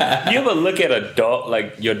 You ever look at a dog,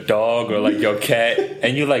 like your dog or like your cat,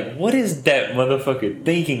 and you're like, what is that motherfucker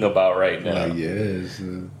thinking about right now? Yes.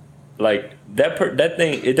 Like that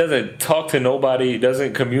thing, it doesn't talk to nobody, it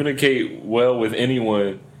doesn't communicate well with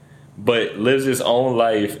anyone, but lives its own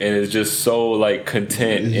life and is just so like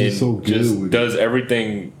content and just does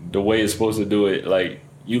everything the way it's supposed to do it. Like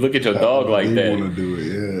you look at your dog like that. Want to do it,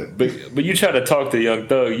 yeah. But you try to talk to Young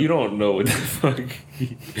Thug, you don't know what the fuck.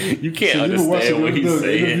 You can't understand what he's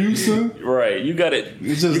saying. Right? You gotta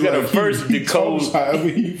first decode.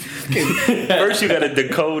 First, you gotta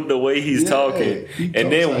decode the way he's talking,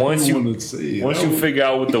 and then once you figure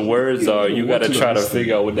out what the words are, you gotta try to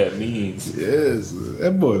figure out what that means. Yes,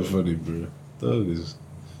 that boy funny, bro. Thug is.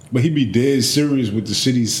 But he be dead serious with the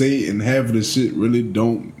shit he say, and half of the shit really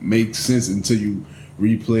don't make sense until you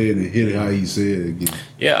replay it and hit it how he said it again.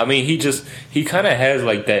 Yeah, I mean, he kind of has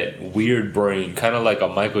like that weird brain, kind of like a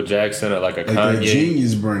Michael Jackson or like a Kanye. That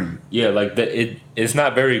genius brain. Yeah, like that. It's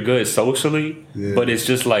not very good socially, but it's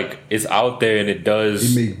just like it's out there and it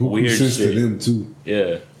does weird sense shit to them too.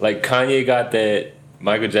 Yeah, like Kanye got that,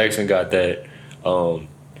 Michael Jackson got that.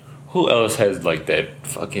 Who else has like that?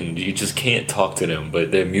 Fucking, you just can't talk to them, but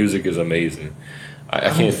their music is amazing. I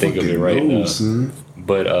can't think of it right now. Son.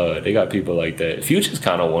 But they got people like that. Future's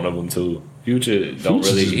kind of one of them too. Future don't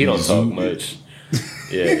really. He don't talk much.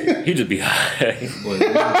 Yeah, he just be high. Boy,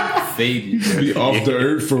 faded. Be off the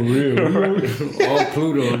earth for real. All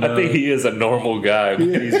Pluto. I think he is a normal guy,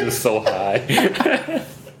 but he's just so high.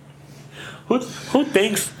 Who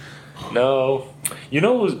thinks? No, you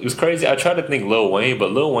know it's crazy. I try to think Lil Wayne,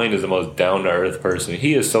 but Lil Wayne is the most down to earth person.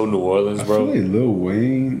 He is so New Orleans, bro. I feel like Lil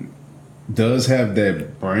Wayne does have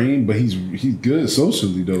that brain, but he's good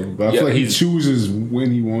socially though. But I feel like he chooses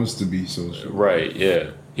when he wants to be social. Right? Yeah,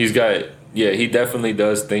 he's got. Yeah, he definitely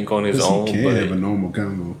does think on his own. He can have a normal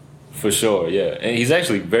convo. For sure, yeah. And he's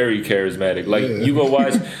actually very charismatic. Like, you go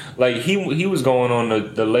watch, like, he was going on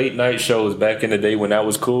the late night shows back in the day when that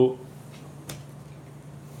was cool.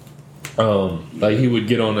 Like, he would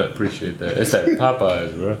get on that, appreciate that. It's that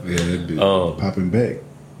Popeyes, bro. Yeah, that'd be popping back.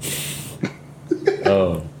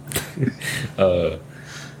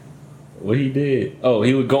 What he did? Oh,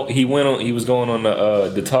 he was going on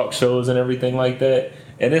the talk shows and everything like that.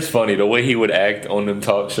 And it's funny the way he would act on them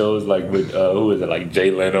talk shows, like with who is it, like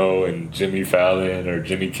Jay Leno and Jimmy Fallon or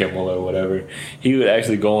Jimmy Kimmel or whatever. He would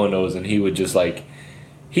actually go on those, and he would just like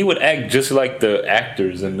he would act just like the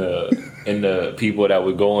actors and the people that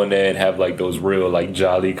would go on there and have like those real like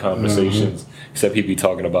jolly conversations. Except he'd be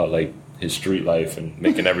talking about like his street life and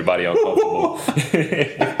making everybody uncomfortable.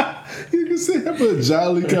 You can say have a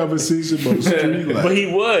jolly conversation about street life. But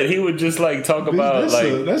he would just like talk about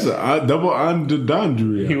that's a double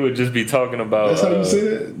entendre. He would just be talking about. That's how you say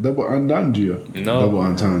that? Double entendre. No, double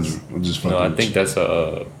entendre. I'm just fucking. No, I think that's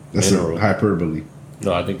a mineral. A hyperbole.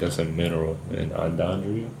 No, I think that's a mineral in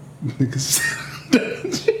entendre.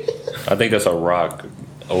 I think that's a rock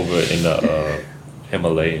over in the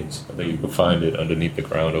Himalayas. I think you can find it underneath the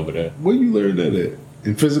ground over there. Where you learned that at?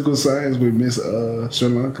 In physical science with Miss Sri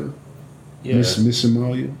Lanka? Yeah. Miss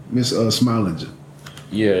Somalia? Miss Smilanger.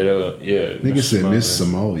 Yeah. Nigga said Miss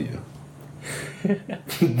Somalia.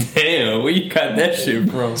 Damn, where you got that shit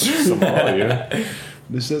from? Somalia.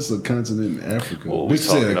 That's a continent in Africa. What were we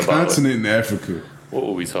talking about? Continent in Africa. What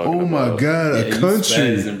were we talking about? Oh my God, a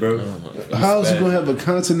country. Bro. How is it going to have a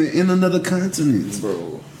continent in another continent?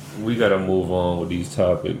 Bro, we got to move on with these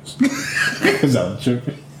topics. Because I'm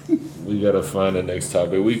tripping. We got to find the next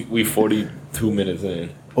topic. We 42 minutes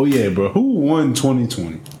in. Oh yeah, bro. Who won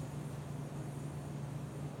 2020?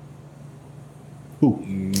 Who?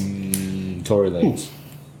 Tory Lanez.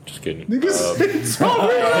 Just kidding. Niggas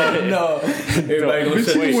no. Everybody gonna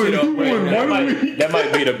say shit up. That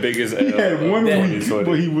might be the biggest L. He had 1 week,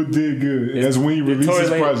 but he did good. That's when he released his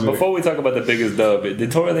project. Before we talk about the biggest dub, did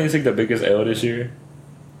Tory Lanez take the biggest L this year?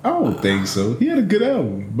 I don't think so. He had a good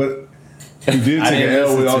album, but he did take an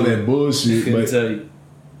L with all that bullshit. But tell you.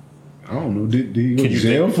 I don't know. Did he go to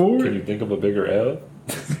jail for it? Can you think of a bigger L?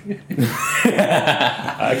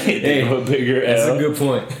 I can't think of a bigger L. That's a good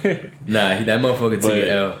point. Nah, that motherfucker took an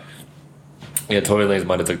L. Yeah, Tory Lanez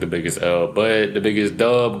might have took the biggest L, but the biggest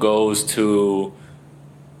dub goes to.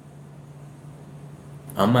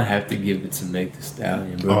 I'm gonna have to give it to Meg Thee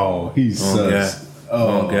Stallion, bro. Oh, he sucks.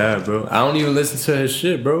 Oh God, bro! I don't even listen to her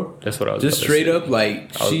shit, bro. That's what I was. Just straight up, like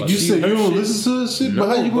you said you don't listen to her shit, but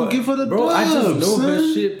how you gonna give her the bro? dub, I just know son? her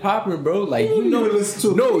shit popping, bro. Like you know,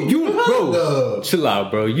 bro. Chill out,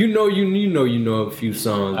 bro. You know a few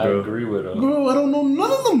songs, bro. I agree with her, bro. I don't know none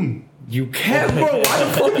of them. You can't, bro. Why the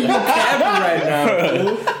fuck are you capping right now,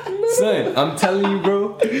 bro? Son, I'm telling you,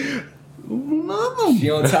 bro. She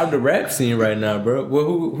on top of the rap scene right now, bro. Well,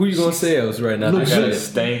 who you gonna say else right now? Lil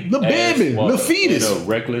Baby, Lil Fetus, a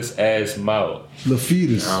reckless ass mouth. Lil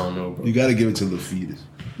Fetus. I don't know, bro. You gotta give it to Lil Fetus.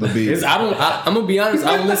 Lil Baby. I'm gonna be honest.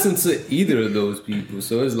 I don't listen to either of those people,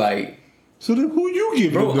 so it's like. So then, who you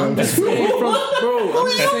giving? Bro, I'm just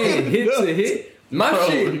saying, hit to hit. My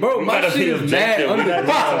shit is mad underground,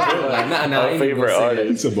 bro. Like, nah, favorite artist.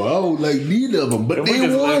 He said, well, I don't like neither of them, but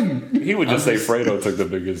they won. He would just say Fredo took the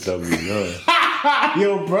biggest W.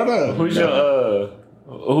 Yo, brother. Who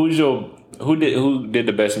did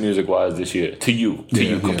the best music wise this year? To you.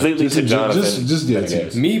 Completely just to Jonathan.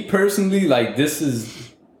 Just me personally, like, this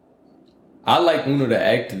is. I like Uno the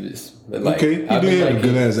Activist. But like, okay, he did have a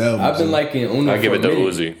good ass album. I've been liking Uno. I give it to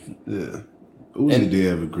Uzi. Yeah. Uzi did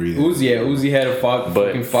have a great album. Uzi had a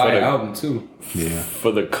fucking fire album too. Yeah.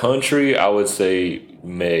 For the country, I would say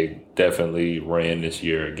Meg definitely ran this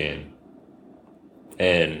year again.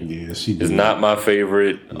 And yeah, she did. Is not my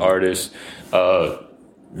favorite artist. I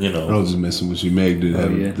was just messing with you. Meg did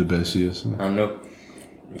have the best year. So. I know.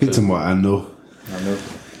 Hit tomorrow. I know.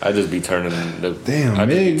 I just be turning the damn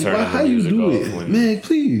Meg. How you do it, Meg?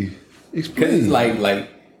 Please explain. Because it's like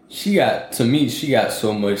she got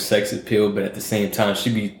so much sex appeal, but at the same time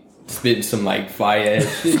she be spitting some like fire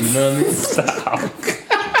ass shit. You know what I mean? Stop.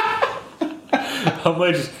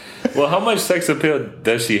 How much sex appeal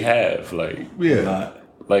does she have? Like, Yeah.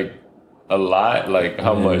 Like a lot? Like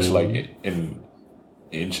how much? Like in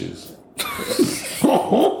inches?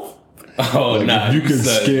 Oh, Like, nah. if you can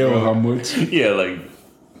son, scale bro. how much? Yeah,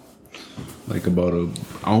 like About an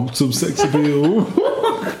ounce of sex appeal.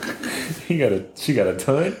 she got a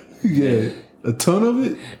ton. Yeah. A ton of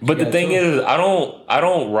it? But the thing is, I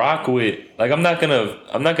don't rock with, like, I'm not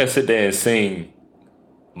gonna sit there and sing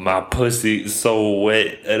my pussy so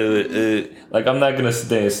wet. Like, I'm not gonna sit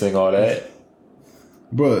there and sing all that.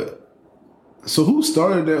 But, so who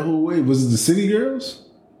started that whole wave? Was it the City Girls?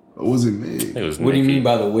 Or was it Meg? It was What do you Nicki. mean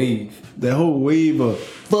by the wave? That whole wave of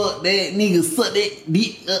fuck that nigga, suck that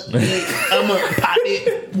dick up, I'ma pop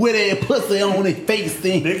it with that pussy on his face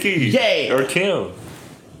thing. Nicki, Yeah. or Kim.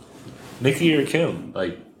 Nicki or Kim,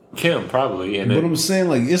 like Kim probably. And But then, I'm saying,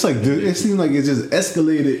 like, it's like it seems like it just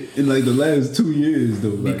escalated in like the last 2 years though.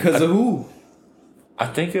 Like, Because of who? I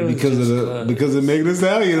think it was because of Megan Thee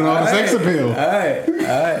Stallion and all the sex appeal.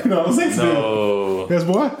 Alright. No, sex appeal. No, That's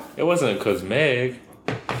why. it wasn't because Meg.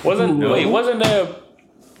 Wasn't there?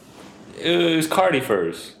 It was Cardi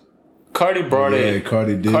first. Cardi brought Yeah, it.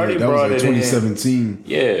 Cardi did. Cardi That was brought like it in. 2017.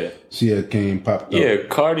 Yeah, She had popped up. yeah.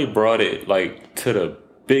 Cardi brought it like to the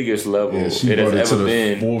biggest level Yeah, she it has brought it to ever the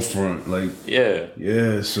been. forefront. Like, Yeah,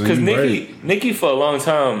 yeah, so because you right. Nicki for a long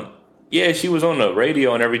time, yeah, she was on the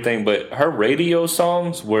radio and everything, but her radio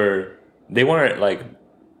songs they weren't like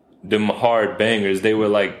them hard bangers. They were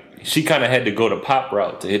like she kind of had to go the pop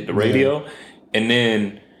route to hit the radio, and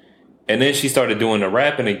then she started doing the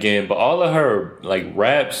rapping again. But all of her like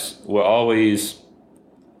raps were always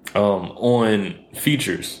on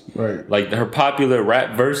features. Right. Like her popular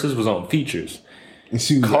rap verses was on features. And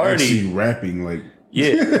she was Cardi- actually rapping like.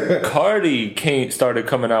 Yeah, Cardi started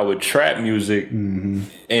coming out with trap music Mm-hmm.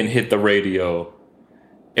 and hit the radio.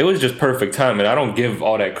 It was just perfect timing. I don't give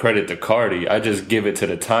all that credit to Cardi. I just give it to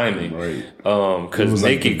the timing. Right. Because was,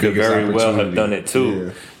 like, Nicki the could biggest very well have opportunity. done it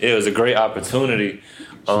too. It was a great opportunity.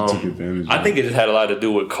 took advantage I of think it just had a lot to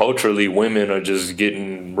do with culturally, women are just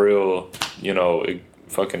getting real,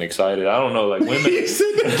 fucking excited. I don't know, like women. like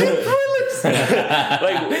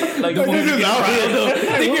The niggas out here.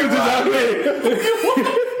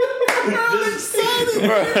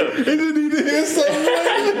 They just need to hear something.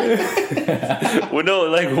 Well, no,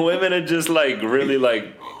 like women are just like really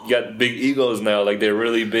like got big egos now. Like they're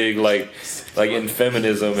really big, like in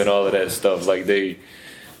feminism and all of that stuff. Like they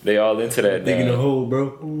all into that. Digging a now. hole,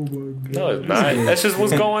 bro. No, it's not. That's just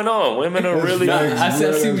what's going on. Women are really. I see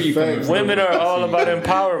where you coming from. Women are all about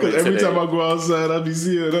empowerment. Every today. time I go outside, I be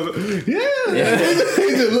seeing another. They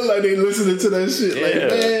just look like they listening to that shit. Like, Yeah.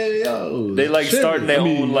 man, yo. They like shit. starting their I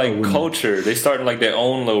mean, own like women. culture. They starting like their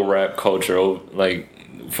own little rap culture, like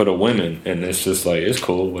for the women, and it's just like it's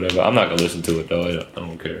cool, whatever. I'm not gonna listen to it though. I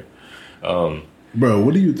don't care. Bro,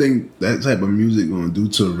 what do you think that type of music gonna do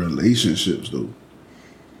to relationships, though?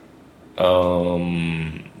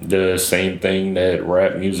 The same thing that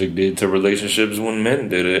rap music did to relationships when men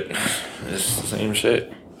did it. It's the same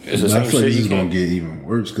shit. It's the I same feel like shit. this You is gonna can't. get even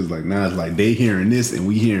worse because like now it's like they hearing this and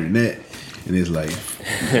we hearing that, and it's like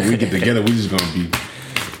when we get together, we just gonna be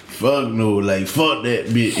fuck no, like fuck that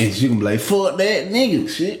bitch, and she gonna be like fuck that nigga,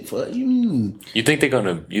 shit, fuck you. You think they're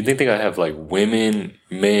gonna have like women,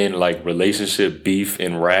 men, like relationship beef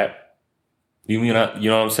in rap? You mean you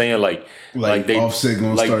know what I'm saying? Like they Offset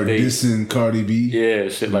gonna start dissing Cardi B. Yeah,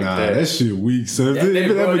 shit like nah, that. that shit weak. So if it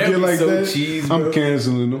bro, ever that'd get be like so that, cheese, I'm bro.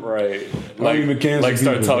 canceling them. Right. Like, even cancel like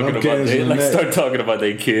start people. talking I'm about they canceling like that. start talking about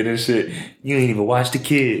their kid and shit. You ain't even watch the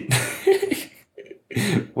kid.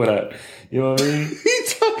 You know what I mean? He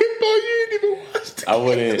talking about you ain't even watch the I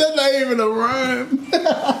wouldn't. That's not even a rhyme.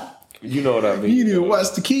 You know what I mean? You didn't even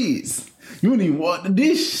watch the kids. You didn't even wash the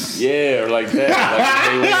dish. Yeah, or like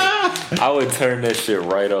that. I would turn that shit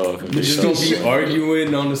right off. If they Just started- gonna be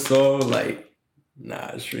arguing on the song, like,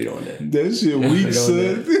 nah, straight on that. That shit weak,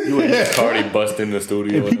 son. You would just Cardi bust in the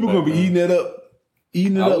studio. And people gonna be eating that up.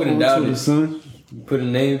 Eating it I up wouldn't on doubt Twitter, it. son. Put a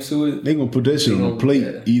name to it. They gonna put that shit on a plate.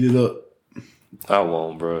 Yeah. Eat it up. I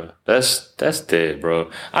won't, bro. That's dead, bro.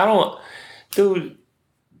 I don't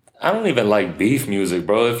even like beef music,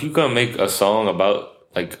 bro. If you gonna make a song about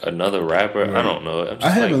like another rapper, I don't know. I'm just I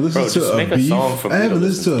haven't like, bro, listened just to make a beef. song for me I haven't to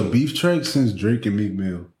listened to listen a beef track since Drake and Meek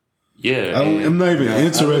Mill. Yeah, I'm not even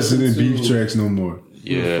interested in listened beef to- tracks no more. Who the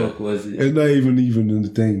yeah. fuck was it? It's not even in the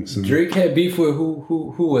thing. Son. Drake had beef with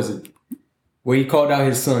who was it? Where he called out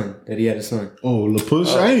his son, that he had a son. Oh, La Push.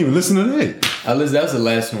 I ain't even listen to that. That was the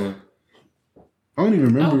last one. I don't even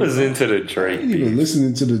I remember. was into the I Drake ain't even beef.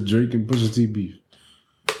 listening to the Drake and Pusha T beef.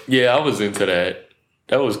 Yeah, I was into that.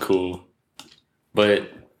 That was cool.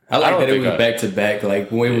 But I like that it was back to back.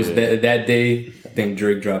 Like when it was that day, I think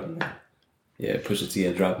Drake dropped. Yeah, Pusha T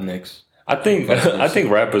had dropped next. I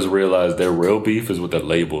think rappers realize their real beef is with the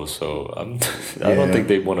labels, so I don't think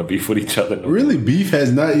they want to beef with each other. Really, beef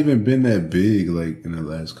has not even been that big like in the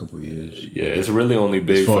last couple of years. Yeah, it's really only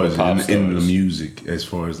big for the pop stars. In the music, as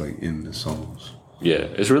far as like in the songs. Yeah,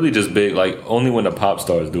 it's really just big. Like only when the pop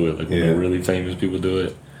stars do it, like when the really famous people do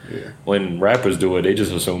it. Yeah. When rappers do it, they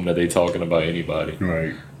just assume that they talking about anybody.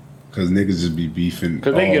 Right. Because niggas just be beefing.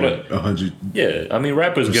 Because they get 100. Yeah, I mean,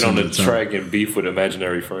 rappers get on the track and beef with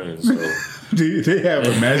imaginary friends. So. they have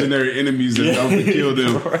imaginary enemies that's out to kill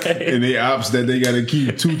them, right. And they ops that they got to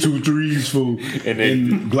keep 223s for,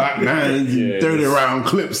 and Glock 9s and 30-round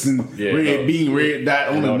clips and red dot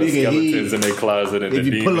on the nigga head in their closet. And if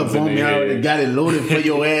you pull up on me out and got it loaded for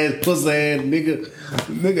your ass, pussy ass nigga,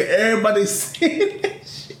 everybody saying that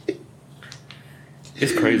shit.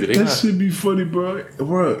 It's crazy. That should be funny, bro.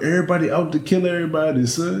 Bro, everybody out to kill everybody,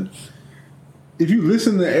 son. If you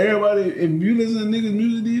listen to everybody, if you listen to niggas'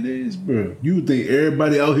 music these days, bro, you would think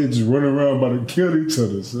everybody out here just running around about to kill each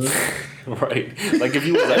other, son. Right. Like if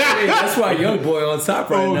you was like, hey, that's why Young Boy on top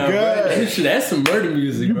right now, God. Bro. That's some murder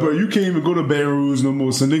music, bro. You can't even go to Baton Rouge no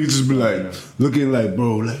more, so niggas just be like, looking like,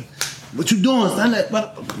 bro, like, what you doing, son? Like,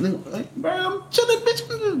 bro, I'm chilling,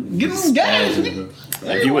 bitch. Get some gas, nigga.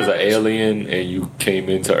 If you was an alien and you came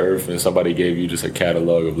into Earth and somebody gave you just a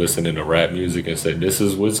catalog of listening to rap music and said, "This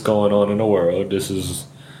is what's going on in the world. This is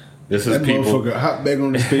that people." Motherfucker hop back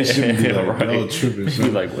on the spaceship and be like, right. Y'all tripping, son.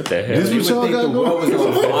 Be like, what the hell? This what y'all got going?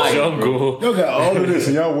 Jungle. Y'all got all of this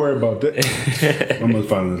and y'all worry about that. I'm gonna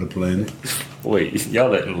find another planet. Wait, y'all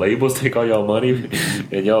letting labels take all y'all money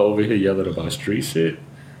and y'all over here yelling about street shit?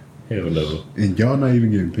 Hell no. And y'all not even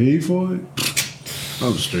getting paid for it?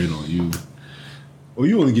 I'm straight on you. Oh,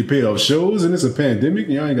 you only get paid off shows and it's a pandemic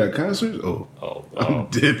and y'all ain't got concerts? Oh. I'm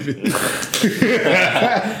dipping.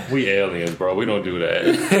 We aliens, bro. We don't do that.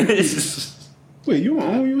 Wait, you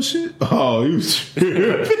own your shit? Oh, you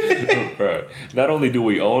Bro, not only do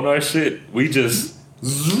we own our shit, we just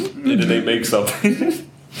and then they make something.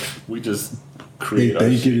 We just create our shit.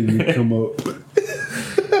 They think it and come up.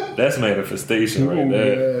 That's manifestation right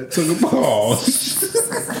there. Took a pause.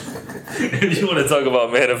 If you want to talk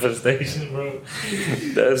about manifestation, bro,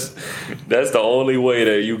 that's the only way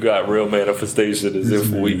that you got real manifestation is if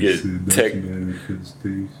we get tech.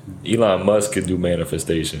 Elon Musk can do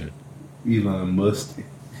manifestation. Elon Musk.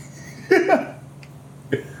 Oh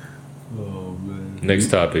man.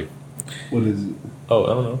 Next topic. What is it? Oh, I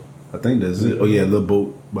don't know. I think that's it. Oh yeah, Lil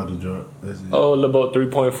Boat about to drop. That's it. Oh, Lil Boat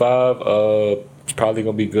 3.5. It's probably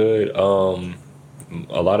gonna be good.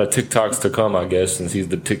 A lot of TikToks to come, I guess, since he's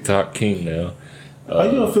the TikTok king now. How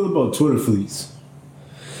y'all feel about Twitter fleets?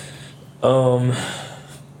 I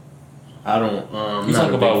don't. You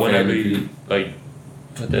talk about whenever you like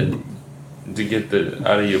put that to get the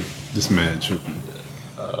out of your. This man tripping.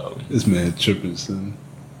 This man tripping, son.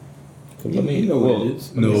 Let me know what it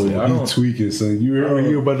is. No, he tweaking, son. You heard what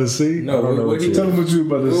you about to say? No, tell him what you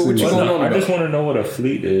about to say. I just want to know what a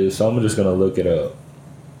fleet is, so I'm just gonna look it up.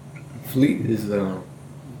 Fleet is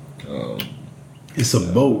it's a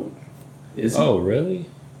boat. Oh, really?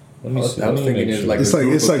 Let me see. I was thinking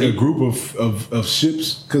it's like a group of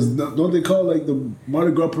ships, because don't they call like the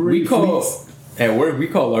Mardi Gras parade fleets? At work, we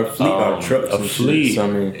call our fleet our trucks. A fleet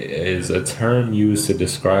is a term used to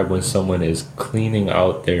describe when someone is cleaning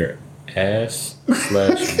out their ass /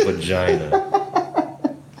 vagina.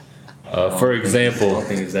 For example, I don't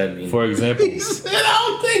think it's that mean. For example, He said,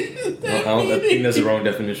 I think that's the wrong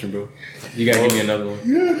definition, bro. You gotta give me another one.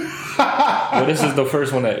 Well, this is the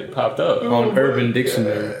first one that popped up on Urban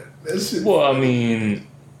Dictionary. Well, I mean,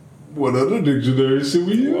 what other dictionary should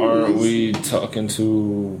we use? Aren't we talking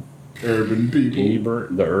to urban people?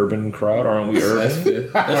 The urban crowd? Aren't we urban? That's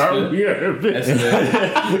good. Are we?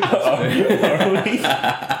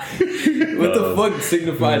 What the fuck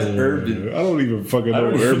signifies urban? I don't even fucking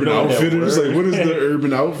know urban outfitters. Like, what is the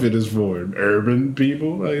urban outfitters for? Urban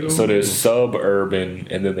people? So there's suburban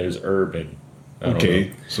and then there's urban.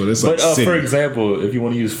 Okay, so that's like city. For example, if you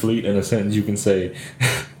want to use fleet in a sentence, you can say,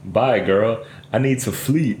 "Bye, girl. I need to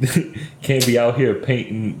fleet. Can't be out here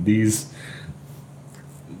painting these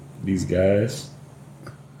guys."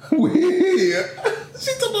 Wait,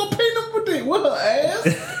 she talking about painting with her ass?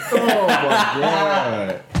 Oh my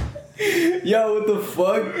god. Yo, what the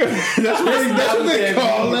fuck? That's what they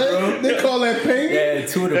call that. They call that painting. Yeah,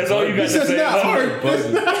 that's all you got to say.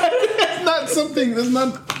 That's not something. That's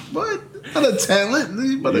not. What? Not a talent.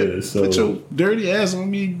 You better put your dirty ass on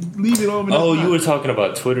me. Leave it on me. Oh, you were talking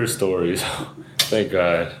about Twitter stories. Thank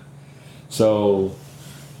God. So,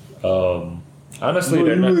 honestly, you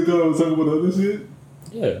they're not. really thought I was talking about other shit?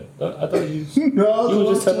 Yeah, I thought you. No, You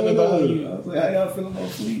were just telling me about you. I was like, how y'all feel about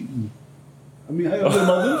Fleet? I mean, how y'all feel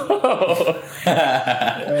about this?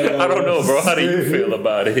 I don't know, bro. How do you feel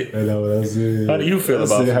about it? I know what I said. How do you feel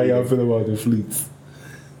about how Fleet? y'all feel about the Fleets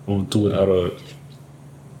on Twitter? I don't.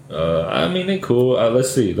 I mean, they cool.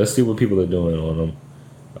 Let's see what people are doing on them.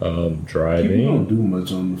 Driving. People don't do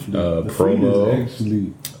much on the Fleet. The promo. Fleet is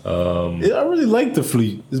actually. I really like the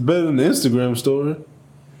Fleet. It's better than the Instagram story.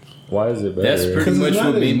 Why is it better? That's pretty much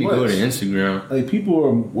what made me go to Instagram. Like, people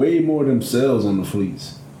are way more themselves on the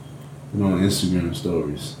Fleets than on Instagram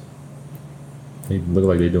stories. They look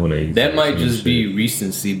like they're doing a. That might just be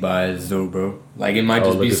recency bias, though, bro. Like, it might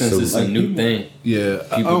just be since it's a new thing. Yeah,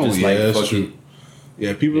 people just like fuck it.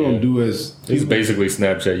 Yeah, people don't do as. It's basically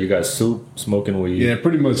Snapchat. You got Soup smoking weed. Yeah, it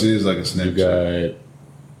pretty much is like a Snapchat. You got.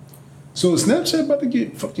 So is Snapchat about to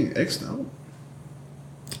get fucking X'd out?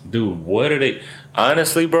 Dude, what are they?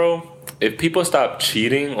 Honestly, bro, if people stop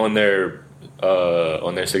cheating on their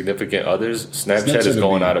significant others, Snapchat is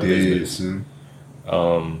going out of business.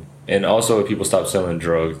 And also, if people stop selling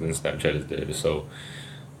drugs, then Snapchat is dead. So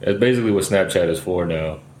that's basically what Snapchat is for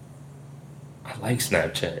now. I like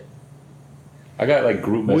Snapchat. I got like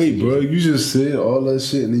group messages. Wait, bro, you just said all that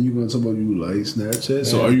shit and then you gonna talk about you like Snapchat?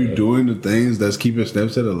 So are you doing the things that's keeping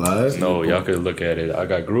Snapchat alive? No, y'all could look at it. I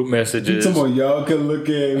got group messages. You talking about y'all can look at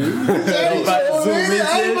it.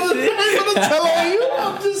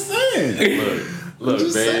 I'm just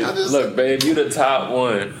saying. Look, babe, you the top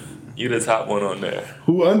one. You the top one on there.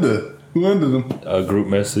 Who under them? A group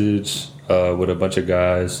message with a bunch of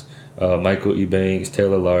guys. Michael E. Banks,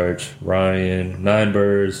 Taylor Larch, Ryan, Nine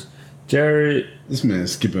Birds, Jared. This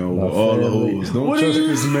man's skipping over all the hoes. Don't trust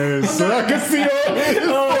this man, so I can see all this.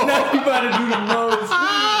 Oh, now you about to do the most.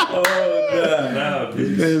 Oh, nah.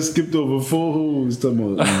 This man skipped over 4 hoes.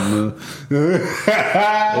 Talking about,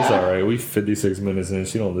 It's all right. We 56 minutes in.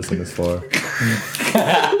 She don't listen this far.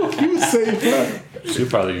 You say that.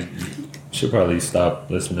 She'll probably stop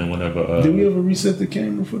listening whenever. Did we ever reset the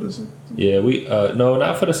camera for this? Yeah, we no,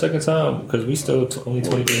 not for the second time because we still only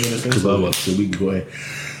 23 minutes into it. So we can go ahead.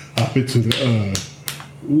 Hop into the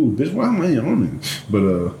ooh, bitch, why am I on it?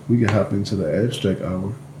 But we can hop into the abstract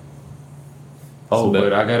hour. Oh,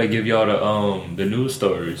 but I gotta give y'all the news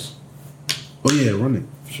stories. Oh yeah, run it.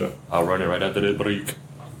 Sure, I'll run it right after this break.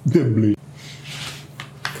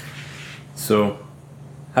 So,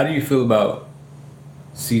 how do you feel about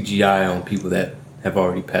CGI on people that have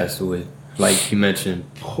already passed away? Like you mentioned,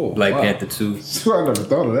 Black Panther 2. I never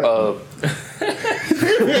thought of that.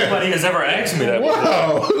 Nobody has ever asked me that.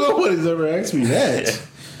 Wow, nobody's ever asked me that.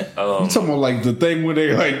 You talking about like the thing where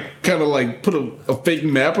they like kind of like put a fake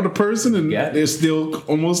map of the person and they're still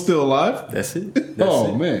almost still alive? That's it.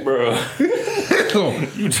 Man, bro,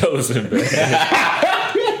 you chosen, man.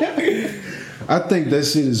 I think that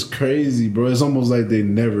shit is crazy, bro. It's almost like they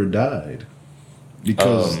never died.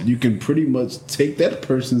 Because you can pretty much take that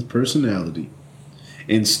person's personality,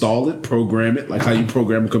 install it, program it, like how you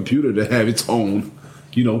program a computer to have its own,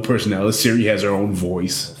 personality. Siri has her own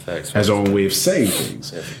voice, has her own way of saying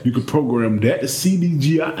things. You could program that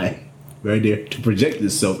CGI right there to project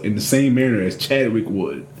itself in the same manner as Chadwick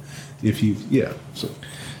would. But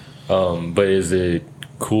is it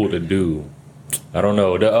cool to do? I don't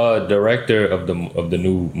know. The director of the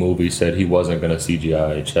new movie said he wasn't gonna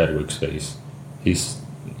CGI Chadwick's face. He's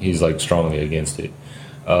like strongly against it.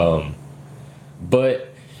 But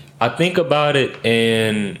I think about it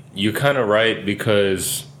and you're kind of right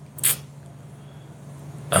because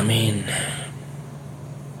I mean,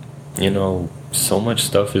 so much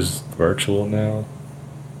stuff is virtual now.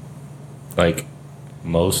 Like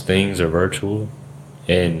most things are virtual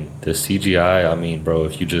and the CGI, I mean, bro,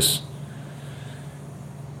 if you just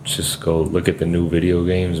go look at the new video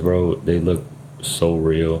games, bro, they look so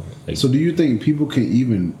real. So do you think people can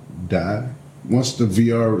even die once the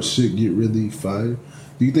VR shit get really fired?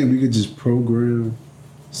 Do you think we could just program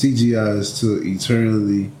CGIs to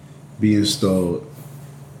eternally be installed?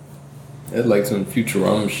 That's like some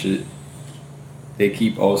Futurama shit. They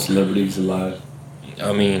keep all celebrities alive.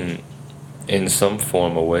 I mean, in some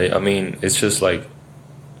form or way. I mean, it's just a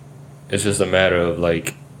matter of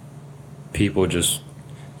like people just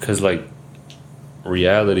because like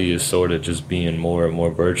reality is sort of just being more and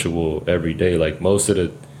more virtual every day. Like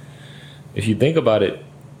if you think about it,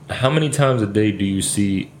 how many times a day do you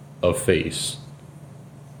see a face?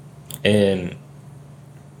 And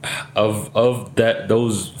of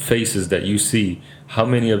those faces that you see, how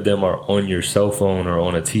many of them are on your cell phone or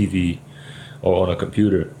on a TV or on a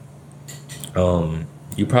computer?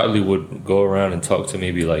 You probably would go around and talk to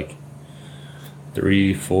maybe like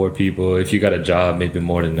 3, 4 people. If you got a job, maybe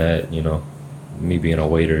more than that. You know, me being a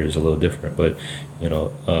waiter is a little different. But you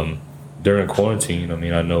know, during quarantine, I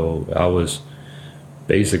mean, I know I was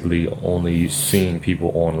basically only seeing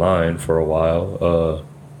people online for a while.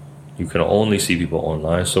 You can only see people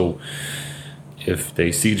online. So if they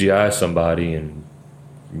CGI somebody and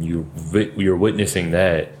you're witnessing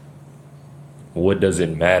that, what does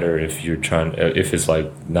it matter if you're trying, if it's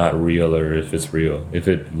like not real or if it's real? If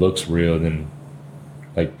it looks real, then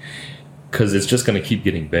like, because it's just gonna keep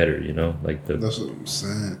getting better, you know. Like that's what I'm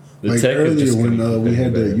saying. The like tech earlier when we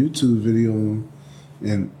had better. that YouTube video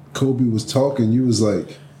and Kobe was talking, you was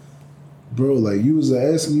like, bro, like you was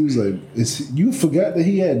asking, you was like, you forgot that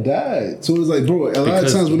he had died. So it's like, bro, a lot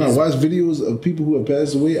of times when I watch videos of people who have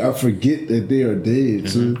passed away, I forget that they are dead.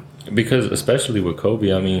 Mm-hmm. So. Because especially with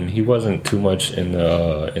Kobe, I mean, he wasn't too much in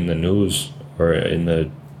the news or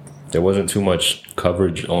there wasn't too much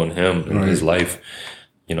coverage on him in his life.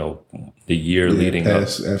 You know, the year leading up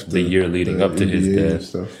to his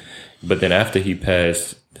death. But then after he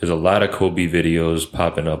passed, there's a lot of Kobe videos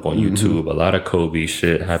popping up on YouTube. A lot of Kobe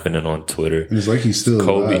shit happening on Twitter. And it's like he's still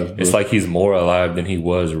Kobe. alive. It's like he's more alive than he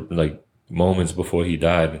was like moments before he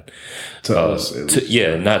died. To us,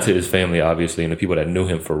 not to his family, obviously, and the people that knew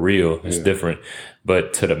him for real. It's different.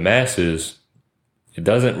 But to the masses, it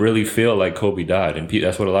doesn't really feel like Kobe died. And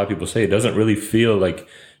that's what a lot of people say. It doesn't really feel like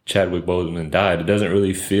Chadwick Boseman died. It doesn't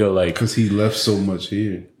really feel like... Because he left so much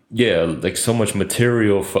here. Yeah, like so much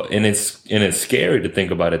material. And it's scary to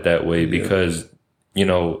think about it that way because, you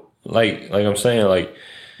know, like I'm saying, like,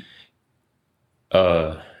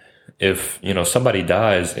 if, you know, somebody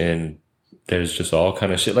dies and there's just all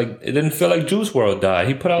kind of shit. Like, it didn't feel like Juice WRLD died.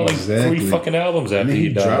 He put out like 3 fucking albums after he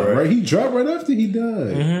died. He dropped right after he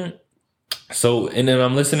died. Mm-hmm. So, and then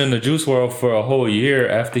I'm listening to Juice WRLD for a whole year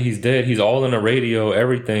after he's dead. He's all on the radio,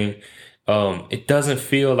 everything. It doesn't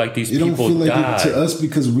feel like these people don't feel like died. It to us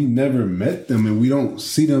because we never met them and we don't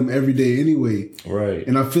see them every day anyway. Right.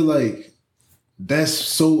 And I feel like that's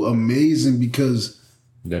so amazing because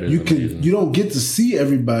you don't get to see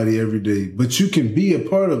everybody every day, but you can be a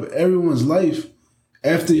part of everyone's life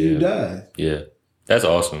after you die. Yeah. That's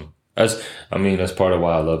awesome. That's part of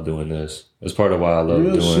why I love doing this. That's part of why I love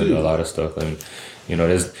doing a lot of stuff. And, you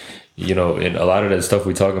know, and a lot of that stuff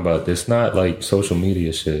we talk about, it's not like social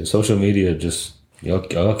media shit. Social media just, your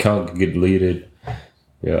account could get deleted.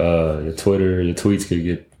 Your Twitter, your tweets could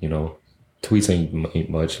get, you know, tweets ain't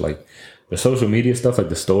much. Like, the social media stuff, like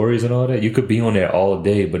the stories and all that, you could be on there all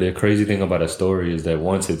day. But the crazy thing about a story is that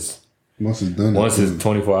once it's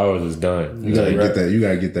 24 hours, it's done. You gotta get that. You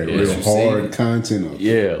gotta get that real hard content.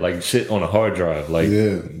 Yeah, like shit on a hard drive. Like,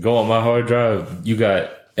 go on my hard drive. You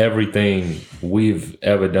got everything we've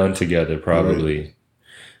ever done together, probably.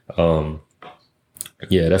 Right.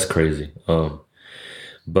 Yeah, that's crazy.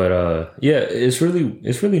 But it's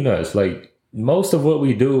really nuts. Like, most of what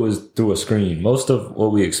we do is through a screen. Most of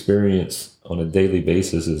what we experience on a daily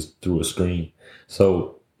basis is through a screen.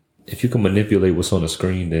 So if you can manipulate what's on the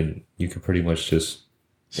screen, then you can pretty much just...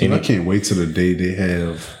 So I can't wait till the day they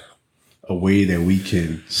have a way that we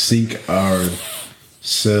can sync ourselves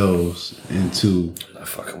into... I'm not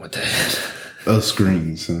fucking with that. A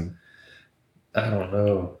screen, son. I don't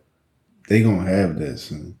know. They gonna have that,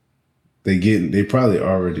 son. They probably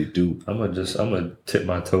already do. I'm gonna tip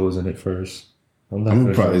my toes in it first. I'm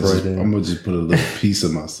gonna just put a little piece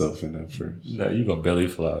of myself in that first. No, you gonna belly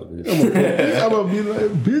flop, bitch. I'm gonna be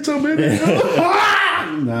like, bitch, I'm in it.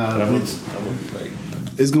 Nah, I'm gonna be like,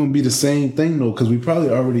 it's gonna be the same thing though, because we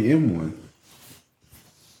probably already in one.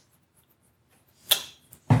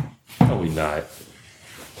 No, we not.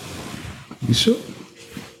 You sure?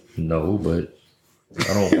 No, but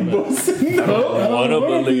I don't want to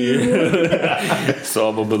believe. So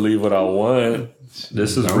I'm going to believe what I want.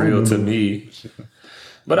 This is real to me.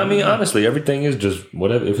 But I mean, honestly, everything is just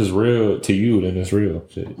whatever. If it's real to you, then it's real.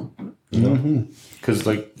 Shit. You know? Because,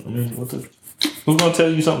 like, I mean, who's going to tell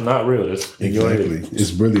you something not real? That's exactly.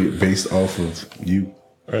 It's really based off of you.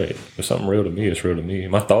 Right. If something real to me, it's real to me.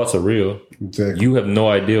 My thoughts are real. Exactly. You have no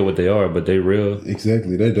idea what they are, but they real.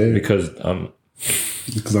 Exactly. They're there. Because I'm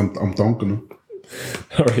thinking them.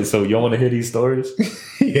 All right, so y'all want to hear these stories?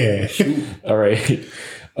 Yeah. All right.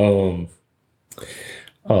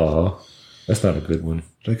 That's not a good one.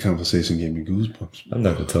 That conversation gave me goosebumps. I'm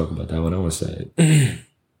not gonna talk about that one. I want to say it.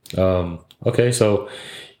 Okay, so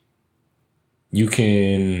you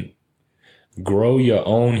can grow your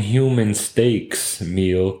own human steaks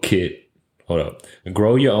meal kit. Hold up.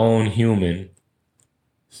 Grow your own human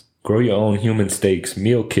steaks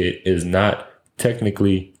meal kit is not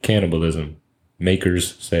technically cannibalism,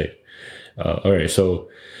 makers say. All right, so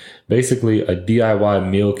basically a DIY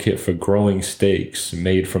meal kit for growing steaks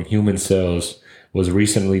made from human cells was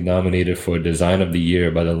recently nominated for Design of the Year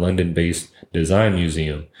by the London-based Design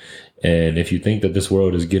Museum. And if you think that this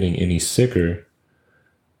world is getting any sicker,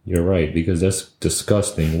 you're right, because that's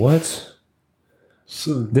disgusting. What?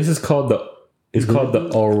 So, This is called the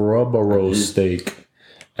Ouroboros steak,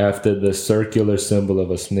 after the circular symbol of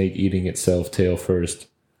a snake eating itself tail first.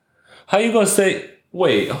 How you gonna say?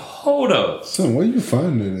 Wait, hold up. son, where you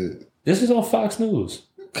finding it? This is on Fox News.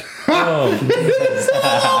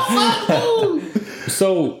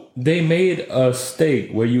 So they made a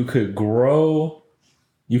steak where you could grow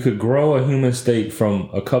a human steak from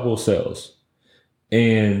a couple cells,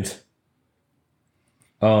 and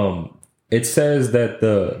it says that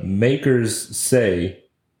the makers say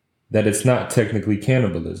that it's not technically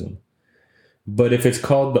cannibalism, but if it's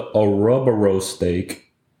called the Ouroboros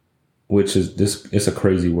steak, which is this, it's a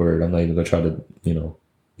crazy word. I'm not even gonna try to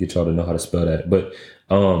get y'all to know how to spell that, but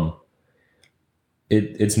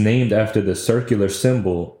it's named after the circular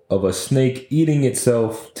symbol of a snake eating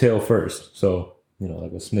itself tail first. So,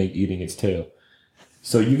 like a snake eating its tail.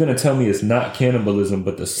 So you're going to tell me it's not cannibalism,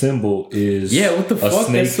 but the symbol is what the fuck? a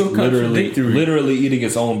snake That's so contradictory. literally eating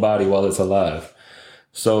its own body while it's alive.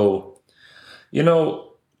 So,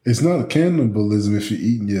 It's not cannibalism if you're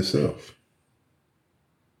eating yourself.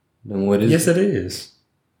 Then what is yes, it? it is.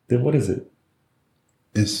 Then what is it?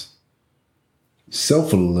 It's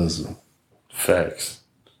self-alism. Facts.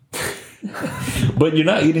 But you're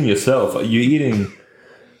not eating yourself. You're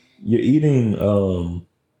eating,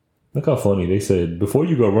 look how funny they said, before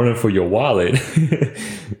you go running for your wallet.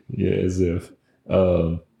 Yeah, as if.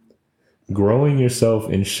 Growing yourself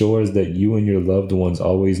ensures that you and your loved ones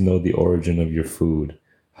always know the origin of your food,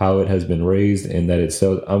 how it has been raised, and that it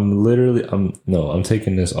sells. I'm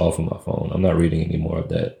taking this off of my phone. I'm not reading any more of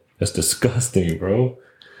that. That's disgusting, bro.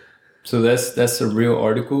 So that's a real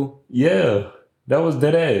article? Yeah, that was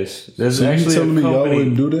dead ass. There's So actually you telling me a y'all company.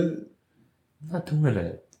 wouldn't do that? I'm not doing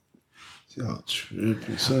that. Y'all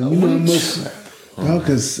tripping, son. You know how much y'all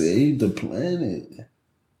can save the planet.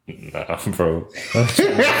 Nah, bro.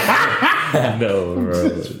 No,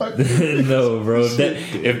 bro. No, bro.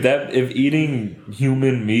 If eating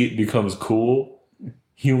human meat becomes cool,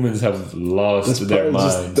 humans have lost their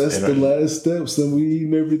minds. That's the last step. So we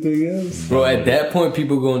eating everything else. Bro, at that point,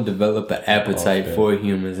 people going to develop an appetite for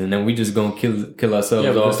humans, and then we just going to kill ourselves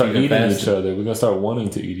Yeah, we're gonna off start even eating faster. each other. We're gonna start wanting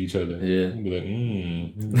to eat each other. Yeah. We'll be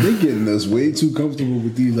like, They getting us way too comfortable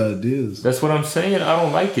with these ideas. That's what I'm saying. I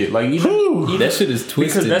don't like it. Like even That shit is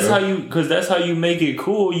twisted, because that's how you make it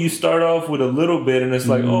cool. You start off with a little bit, and it's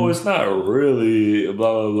like, oh, it's not really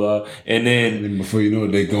blah blah blah, and then And before you know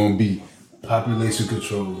it, they gonna be population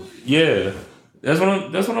control. yeah, that's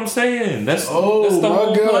what I'm saying. That's the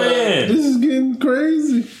whole plan. This is getting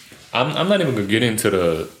crazy. I'm not even gonna get into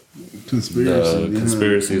the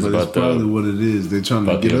conspiracies but about it's probably the. what it is. They're trying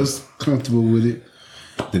to about get the- us comfortable with it.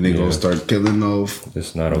 Then they gonna start killing off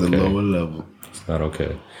It's not the okay. lower level. It's not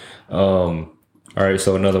okay. All right,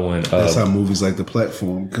 so another one. That's how movies like The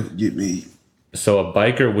Platform could get me. So a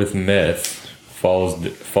biker with meth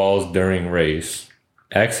falls during race,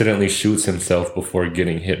 accidentally shoots himself before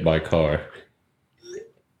getting hit by car.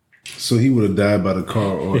 So he would have died by the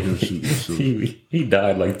car or him shooting. So. He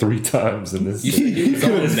died like 3 times in this He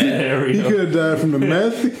could scenario. have died from the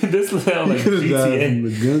meth. This sounds like He could have died from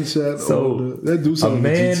GTA. the gunshot. So, that do A something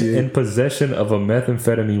man GTA. in possession of a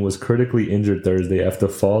methamphetamine was critically injured Thursday after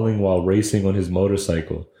falling while racing on his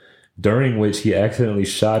motorcycle, during which he accidentally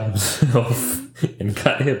shot himself and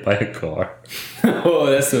got hit by a car, Oh,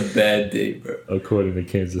 that's a bad day, bro. according to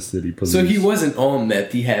Kansas City police. So he wasn't on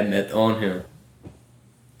meth. He had meth on him.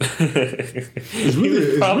 It's really, He was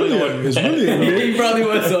He probably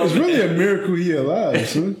was on it's really a miracle he alive,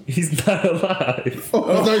 son. He's not alive.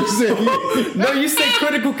 Oh, I thought you said No, you said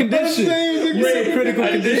critical condition. You said critical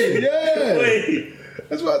condition. Yeah. Wait.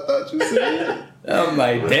 That's what I thought you said. I'm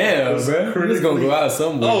like, damn, bro. He's gonna go out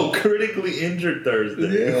somewhere. Oh, critically injured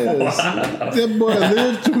Thursday. Yes. That boy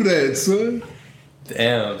lived through that, son.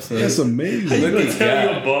 Damn, son. That's amazing. Look You at tell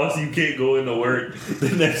God. your boss you can't go into work the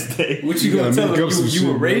next day. What you gonna gotta tell make him? up some You shit,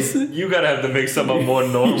 were bro. racing? You gotta have to make something more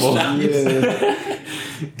normal. Yeah.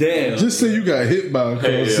 Damn. Just say you got hit by a car,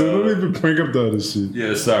 Hey, son. Don't even bring up the other shit.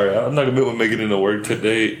 Yeah, sorry, I'm not gonna be able to make it into work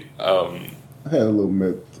today. I had a little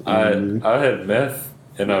meth. I had meth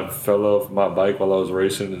and I fell off my bike while I was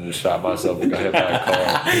racing and then shot myself and got hit by a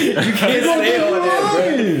car. You can't say all that,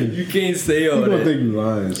 bro. lying. You can't say all You gonna that. think you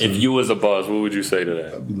lying, son. If you was a boss, what would you say to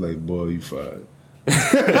that? I'd be like, boy, you fired.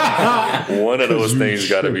 One of those things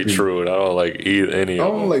got to be true, and I don't like any of them. I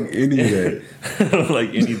don't like any of that. I don't like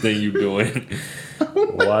anything you doing.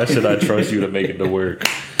 Why should I trust you to make it to work?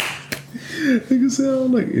 Nigga said, I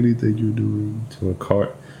don't like anything you're doing. To a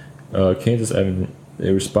car. Kansas Avenue.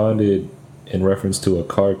 They responded in reference to a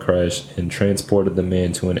car crash and transported the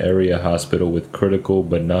man to an area hospital with critical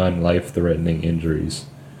but non-life-threatening injuries.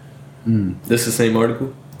 This the same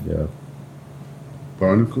article? Yeah.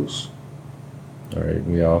 Barnacles? All right,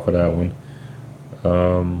 we off of that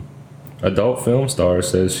one. Adult film star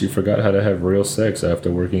says she forgot how to have real sex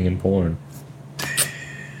after working in porn.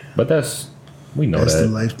 But we know that's that. the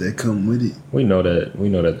life that come with it. We know that.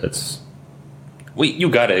 You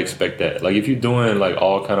gotta expect that. Like if you're doing like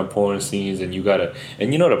all kind of porn scenes, and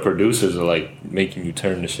the producers are like making you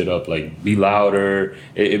turn the shit up, like be louder.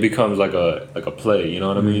 It becomes like a play. You know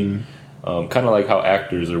what I mean? Kind of like how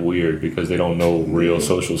actors are weird because they don't know real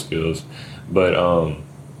social skills. But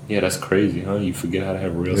yeah, that's crazy, huh? You forget how to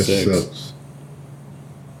have real sex. Sucks.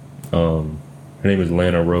 Her name is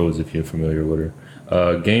Lana Rose, if you're familiar with her.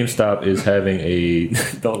 GameStop is having a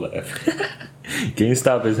don't laugh.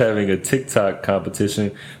 GameStop is having a TikTok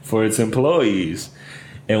competition for its employees,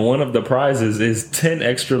 and one of the prizes is 10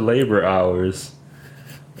 extra labor hours.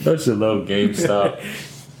 Don't you love GameStop?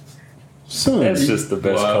 Son, that's just the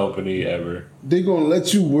best company ever. They gonna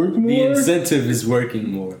let you work more? The incentive is working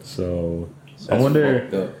more. So I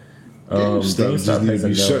wonder. GameStop just needs to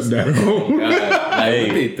be shut down. Oh, God.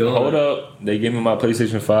 Hey, hold up! They gave me my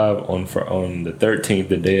PlayStation 5 on the 13th,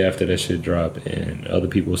 the day after that shit dropped, and other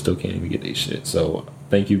people still can't even get their shit. So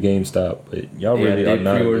thank you, GameStop, but y'all really are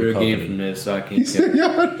not a good company. Game from this, so I can't tell.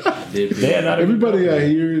 Everybody I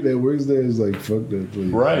hear that works there is like, fuck that place.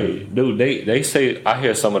 Right, dude. They say, I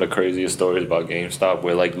hear some of the craziest stories about GameStop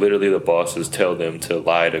where like literally the bosses tell them to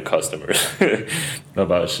lie to customers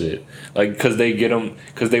about shit, like because they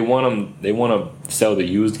want to sell the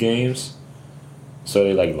used games. So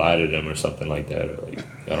they like lie to them or something like that, or like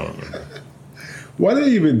I don't remember. Why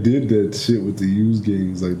they even did that shit with the used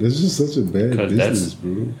games? Like that's just such a bad business,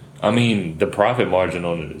 bro. I mean, the profit margin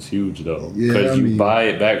on it is huge though, because you buy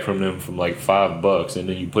it back from them from like $5, and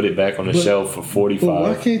then you put it back on the shelf for $45. But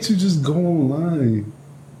why can't you just go online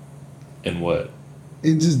and what?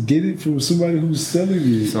 And just get it from somebody who's selling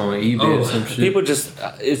it? It's on eBay or some shit. People just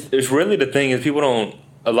it's really the thing is people don't.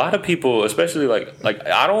 A lot of people, especially like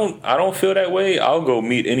I don't feel that way. I'll go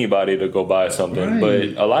meet anybody to go buy something, but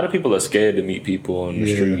a lot of people are scared to meet people on the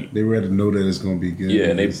street. They rather know that it's gonna be good. Yeah,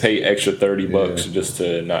 and they pay extra $30 just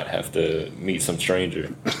to not have to meet some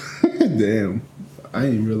stranger. Damn, I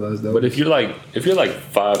didn't realize that. But if you're like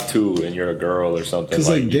 5'2" and you're a girl or something, because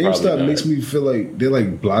like GameStop makes me feel like they're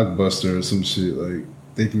like Blockbuster or some shit. Like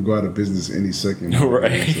they can go out of business any second.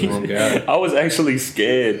 Right. Oh, God. I was actually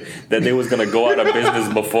scared that they was going to go out of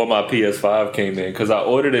business before my PS5 came in because I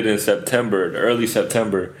ordered it in September, early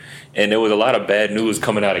September, and there was a lot of bad news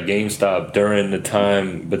coming out of GameStop during the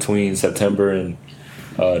time between September and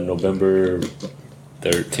November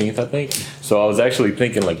 13th, I think. So I was actually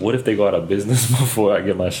thinking, like, what if they go out of business before I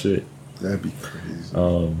get my shit? That'd be crazy.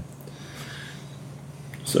 So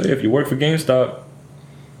yeah, if you work for GameStop,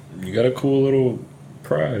 you got a cool little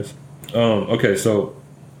prize. Okay, so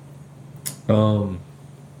at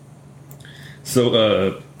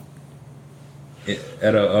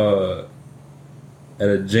a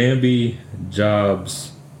Jambi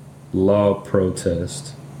Jobs law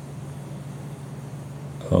protest.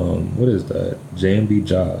 What is that? Jambi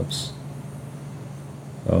Jobs.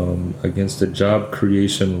 Against the job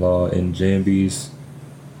creation law in Jambi's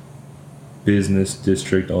business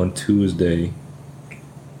district on Tuesday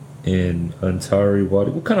in Antari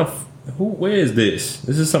Wadi. What kind of where is this?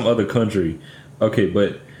 This is some other country. Okay,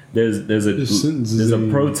 but there's a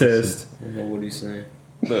protest. I don't know what he's saying.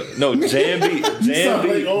 No, Jambi,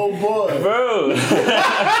 like, oh boy,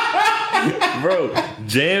 bro,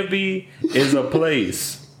 Jambi is a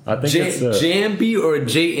place. I think it's Jambi or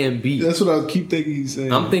JMB. That's what I keep thinking he's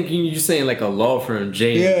saying. I'm thinking you're saying like a law firm,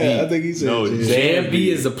 JMB. Yeah, I think he's saying Jambi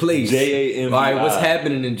is a place. JAMB. All right, what's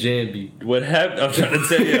happening in Jambi? What happened? I'm trying to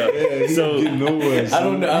tell you. So nowhere. I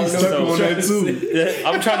don't know. He's stuck on that too.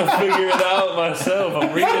 I'm trying to figure it out myself.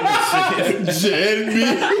 I'm reading this shit. JMB.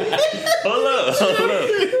 Hold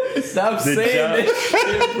up. Stop saying that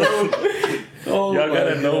shit, bro. Oh, y'all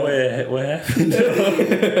gotta know what happened.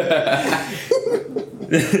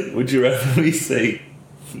 Would you rather me say?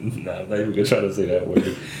 Nah, I'm not even gonna try to say that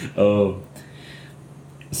word.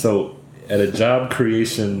 So, at a job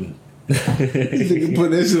creation, You can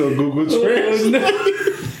put that shit on Google Translate.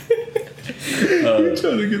 You're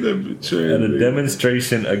trying to get that translated. At a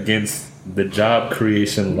demonstration against the job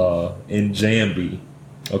creation law in Jambi.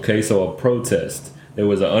 Okay, so a protest. There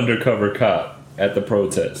was an undercover cop at the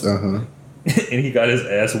protest. Uh-huh. And he got his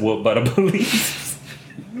ass whooped by the police.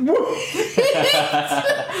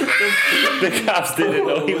 The cops didn't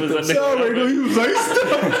know he was undercover. He was like,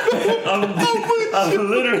 stop. I'm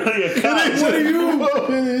literally a cop. What are you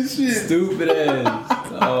doing this shit? Stupid ass.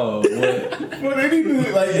 Oh, what? Well, they didn't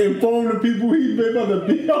even like inform the people he been on the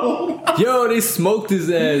be on. Yo, they smoked his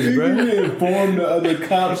ass, They bro. didn't inform the other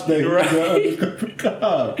cops that he was an undercover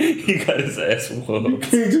cop. He got his ass whooped. You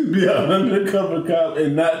can't just be an undercover cop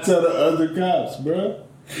and not tell the other cops, bro.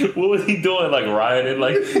 What was he doing? Like rioting?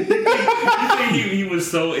 Like you think he was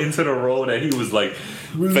so into the role that he was like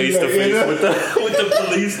face to face with the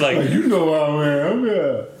police, like you know where I am,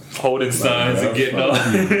 yeah. holding signs and getting up.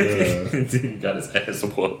 Yeah. He got his ass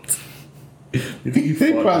whooped.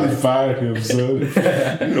 They probably fired him, son. You're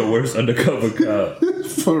the worst undercover cop.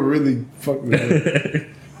 For really fucking up.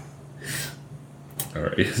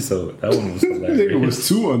 Alright, so that one was hilarious. Nigga was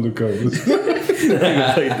two undercovers.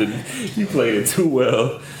 He played it too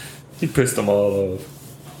well. He pissed them all off.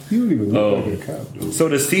 He don't even look like a cop, dude. So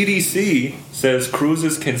the CDC says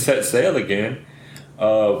cruises can set sail again,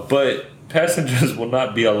 but passengers will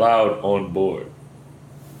not be allowed on board.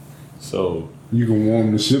 So You can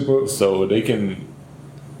warm the ship up. So they could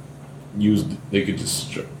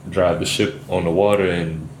just drive the ship on the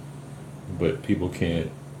water, but people can't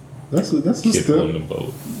That's a get step. on the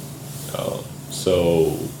boat.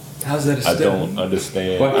 So How's that a I step? don't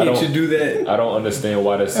understand. Why can't you do that? I don't understand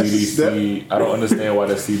why the CDC. I don't understand why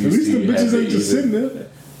the CDC. At least the had bitches to ain't just even- sitting there.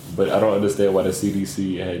 But I don't understand why the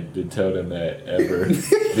CDC had to tell them that ever.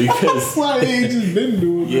 Because Why they ain't just been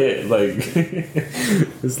doing that? yeah, like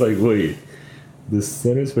it's like wait. The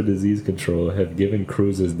Centers for Disease Control have given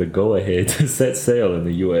cruises the go-ahead to set sail in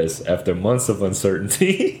the U.S. after months of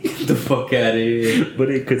uncertainty. The fuck out of here. But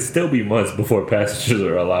it could still be months before passengers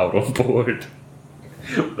are allowed on board.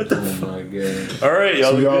 What the fuck? Oh my god. All right,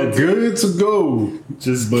 y'all, So y'all good. good to go.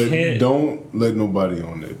 Just But can't. don't let nobody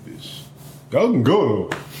on that bitch. Y'all can go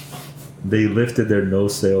though. They lifted their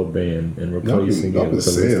no-sail ban and replacing y'all it can with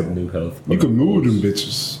a list sail. of new health. You can move them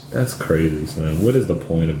protocols. bitches. That's crazy, son. What is the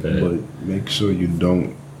point of that? But make sure you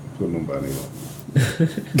don't put nobody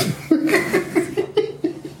on.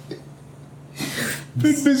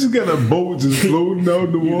 This bitch got a boat just floating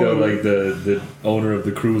out the You water. know, like the owner of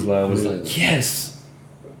the cruise line was like, "Yes,"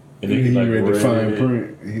 and then he he like read the read fine it.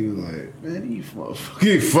 print. And he was like, "Man,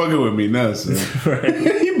 he ain't fucking with me now, son."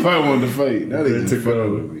 Right. He probably wanted to fight. Now they Good just to go.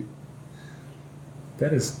 fucking with me.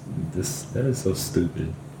 That is so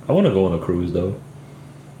stupid. I want to go on a cruise though.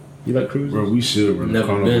 You like cruises? Bro, we should run a Never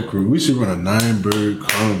carnival been. cruise. We should run a 9-bird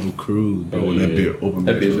carnival cruise, bro. Oh, When that yeah. bit open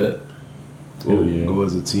That'd back be up. that. Oh, yeah. Go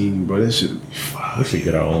as a team, bro. That should be fire. We should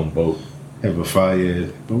get our own boat. Have a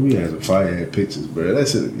fire, but we have a fire pictures, bro. That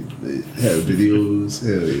should be have videos.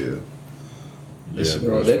 Hell yeah. That shit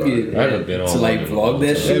Bro, was that'd fire. be I haven't been to on like one in a vlog long that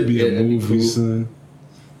time. shit. That'd be Yeah, a movie, cool. son.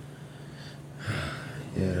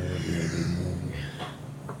 Yeah, that would be a good movie.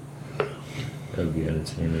 That would be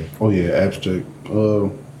entertaining. Oh yeah, abstract.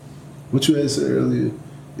 What you had said earlier,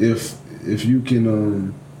 if you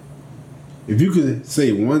can if you could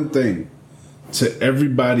say one thing to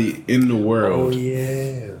everybody in the world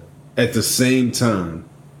yeah. at the same time,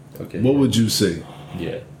 Okay. what would you say?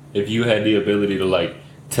 Yeah. If you had the ability to like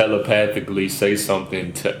telepathically say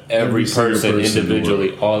something to every single person person in the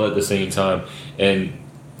individually all at the same time, and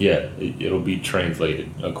yeah, it'll be translated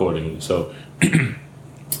accordingly. So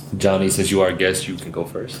Johnny, since you are a guest, you can go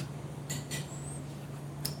first.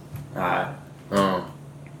 Alright.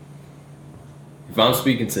 If I'm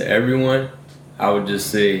speaking to everyone, I would just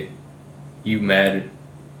say, "You matter."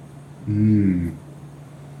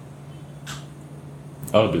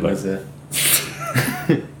 I would be like, What's that?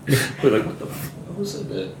 be like, what the fuck was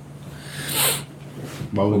that?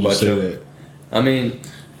 Why would you about say you? that? I mean,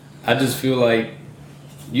 I just feel like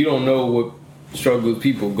you don't know what struggles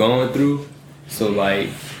people going through. So like,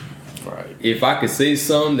 Right. if I could say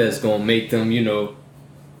something that's gonna make them,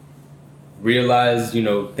 realize,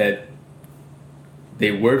 that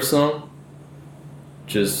they worth something,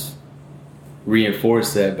 just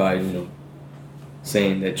reinforce that by,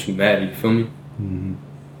 saying that you matter. You feel me? Mm-hmm.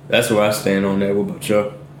 That's where I stand on that. What about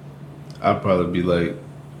y'all? I'd probably be like,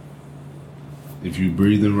 if you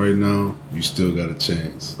breathing right now, you still got a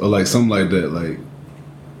chance, or like something like that. Like,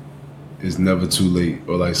 it's never too late,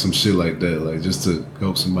 or like some shit like that. Like just to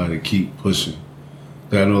help somebody keep pushing.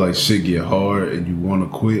 'Cause I know like shit get hard and you want to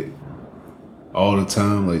quit all the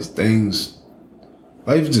time. Like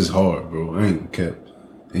life is just hard, bro. I ain't kept.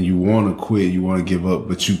 And you want to quit, you want to give up,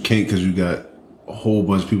 but you can't because you got a whole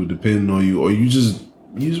bunch of people depending on you, or you just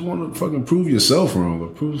want to fucking prove yourself wrong, or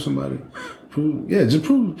prove somebody, just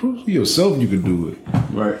prove to yourself you can do it.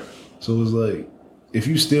 Right. So it's like, if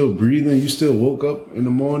you still breathing, you still woke up in the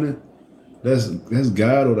morning, that's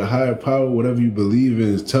God or the higher power, whatever you believe in,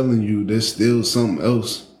 is telling you there's still something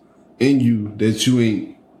else in you that you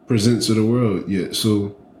ain't present to the world yet.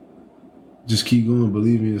 So just keep going,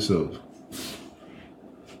 believe in yourself.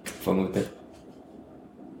 Fun with that.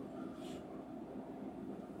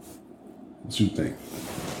 What you think?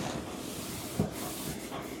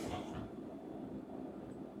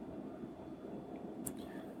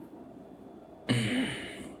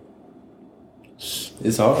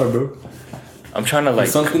 It's hard, bro. I'm trying to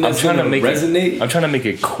resonate. I'm trying to make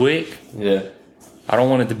it quick. Yeah. I don't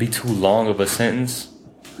want it to be too long of a sentence,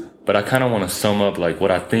 but I kind of want to sum up like what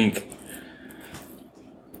I think.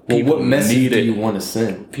 Well, what message do you want to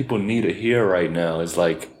send? People need to hear right now is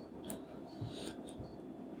like,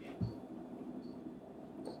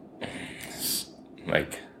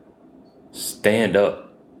 stand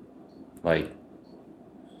up, like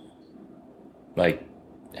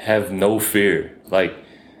have no fear. Like,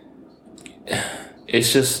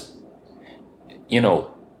 it's just,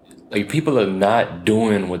 like, people are not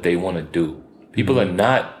doing what they want to do. People are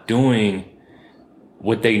not doing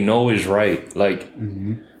what they know is right. Like,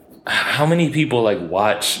 how many people like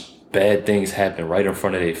watch bad things happen right in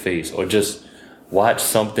front of their face, or just watch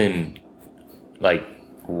something like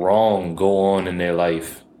wrong go on in their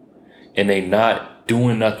life and they not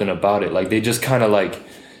doing nothing about it? Like, they just kind of like,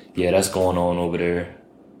 yeah, that's going on over there.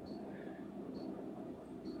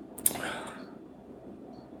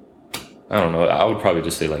 I don't know. I would probably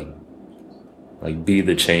just say like be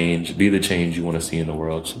the change you want to see in the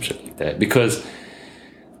world, some shit like that. Because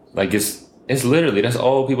like it's literally, that's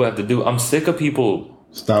all people have to do. I'm sick of people.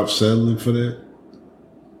 Stop settling for that.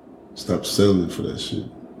 Stop settling for that shit.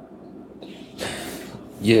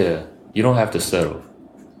 Yeah, you don't have to settle.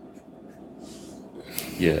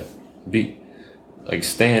 Yeah,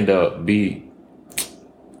 stand up.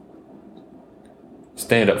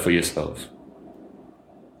 Stand up for yourself.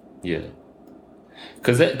 Yeah.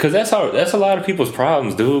 Cause that's a lot of people's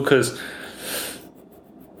problems, dude.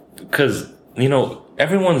 Cause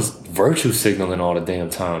everyone's virtue signaling all the damn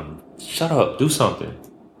time. Shut up, do something.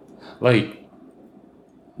 Like,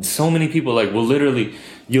 so many people like you'll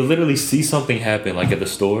literally see something happen like at the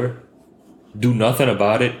store, do nothing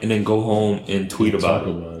about it, and then go home and tweet about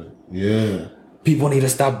it. Yeah. People need to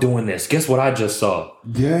stop doing this. Guess what I just saw?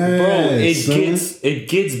 Yeah, bro. It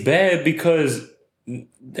gets bad because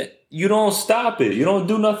you don't stop it. You don't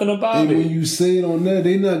do nothing about it. And when you say it on that,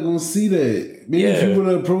 they're not gonna see that. Maybe if you want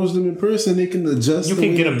to approach them in person, they can adjust. You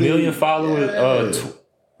can get 1 million followers,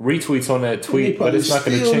 retweets on that tweet, but it's not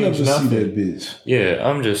going to change nothing. That bitch.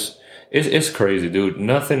 Yeah, it's crazy, dude.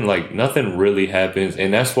 Nothing really happens,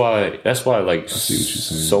 and that's why like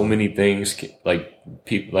so many things like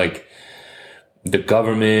people like the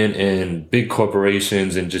government and big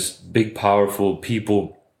corporations and just big powerful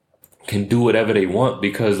people can do whatever they want,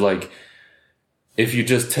 because like if you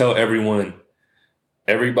just tell everybody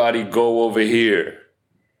go over here,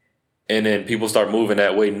 and then people start moving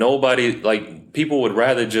that way, people would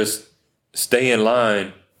rather just stay in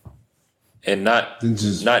line and not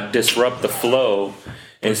disrupt the flow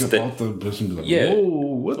instead. Yeah,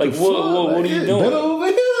 what are you doing? Better over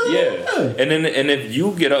here. Yeah, and if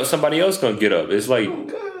you get up, somebody else gonna get up. It's like,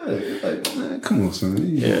 man, come on,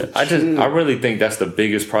 son. I really think that's the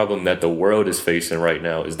biggest problem that the world is facing right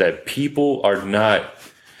now, is that people are not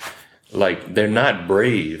they're not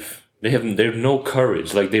brave. They have no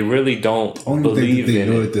courage. Like, they really don't believe in it. They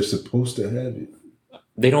know that they're supposed to have it.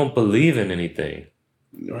 They don't believe in anything.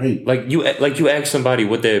 Right. Like you ask somebody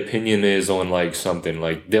what their opinion is on like something,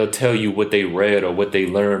 like they'll tell you what they read or what they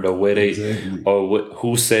learned or where they or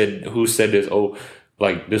who said this. Oh,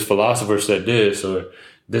 like this philosopher said this, or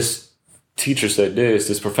this teacher said this,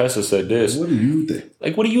 this professor said this. What do you think?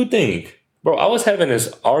 Like, what do you think, bro? I was having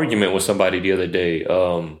this argument with somebody the other day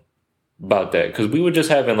about that, because we were just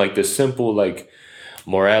having like this simple like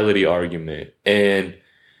morality argument, and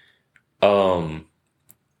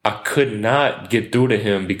I could not get through to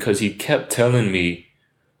him because he kept telling me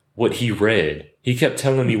what he read. He kept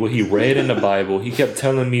telling me what he read in the Bible. He kept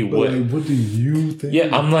telling me what do you think? Yeah,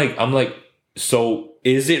 I'm like, so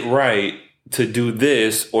is it right to do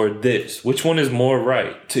this or this? Which one is more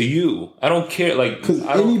right to you? I don't care. Like, because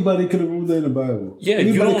anybody could have wrote that in the Bible. Yeah,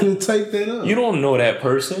 anybody could have typed that up. You don't know that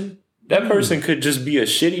person. That person could just be a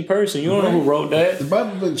shitty person. You don't know who wrote that. The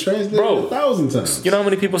Bible been translated 1,000 times. You know how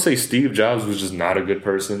many people say Steve Jobs was just not a good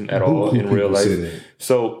person at all in real life?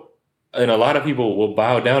 So and a lot of people will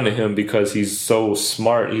bow down to him because he's so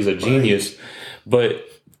smart. He's a genius. Right. But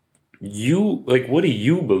you, like, what do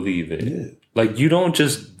you believe in? Yeah. Like, you don't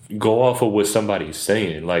just go off of what somebody's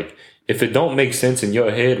saying. Like, if it don't make sense in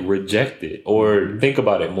your head, reject it or think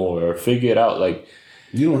about it more or figure it out. Like,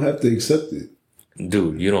 you don't have to accept it,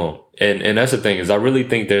 dude. You don't. And that's the thing is, I really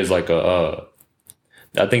think there's like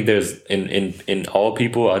I think there's in all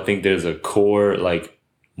people, I think there's a core like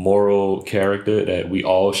moral character that we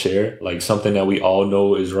all share, like something that we all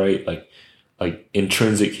know is right, like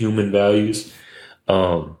intrinsic human values,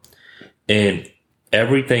 and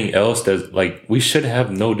everything else that's like we should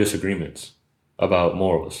have no disagreements about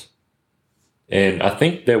morals. And I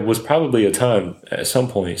think there was probably a time at some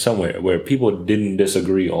point somewhere where people didn't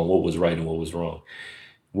disagree on what was right and what was wrong.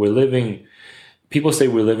 People say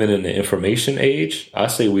we're living in the information age. I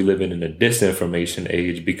say we live in the disinformation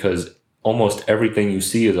age because almost everything you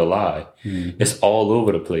see is a lie. Mm-hmm. It's all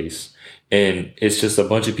over the place. And it's just a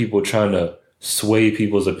bunch of people trying to sway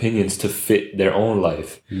people's opinions to fit their own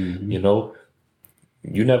life. Mm-hmm. You know,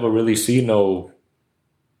 you never really see you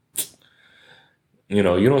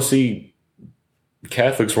don't see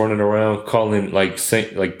Catholics running around calling like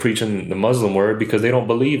preaching the Muslim word because they don't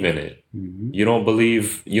believe in it. Mm-hmm.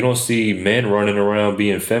 You don't see men running around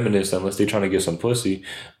being feminists unless they're trying to get some pussy.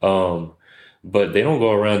 But they don't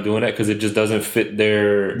go around doing that because it just doesn't fit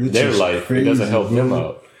their life. Crazy, it doesn't help them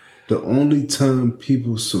out. The only time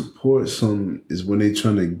people support something is when they're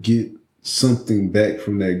trying to get something back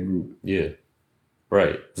from that group. Yeah.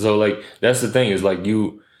 Right. So like that's the thing is like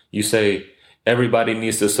you say everybody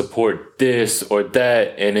needs to support this or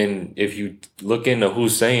that. And then if you look into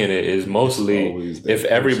who's saying it, is mostly if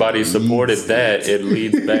everybody supported that, it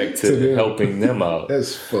leads back to helping them out.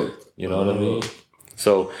 That's fucked. You know what I mean?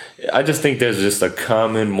 So I just think there's just a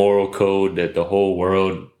common moral code that the whole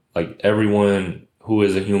world, like everyone who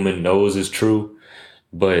is a human knows is true.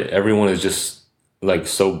 But everyone is just like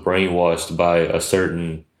so brainwashed by a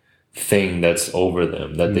certain thing that's over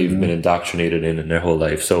them that they've been indoctrinated in their whole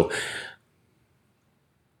life. So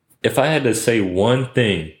if I had to say one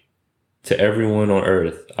thing to everyone on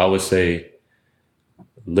earth, I would say,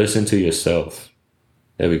 listen to yourself.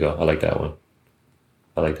 There we go. I like that one.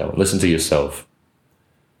 Listen to yourself.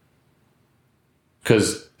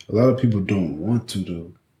 Because a lot of people don't want to,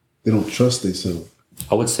 though. They don't trust themselves.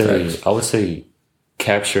 I would say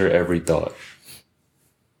capture every thought.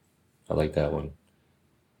 I like that one.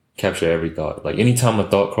 Capture every thought. Like anytime a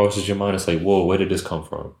thought crosses your mind, it's like, whoa, where did this come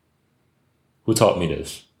from? Who taught me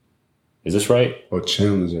this? Is this right? Or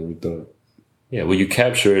challenge every thought. Yeah, well, you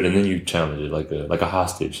capture it and then you challenge it like a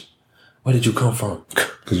hostage. Where did you come from?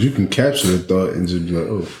 Because you can capture the thought and just be like,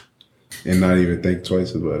 oh, and not even think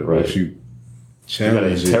twice about it. Right. But if you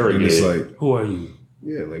challenge it, and it's like, who are you?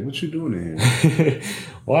 Yeah, like what you doing in here?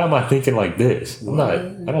 Why am I thinking like this? I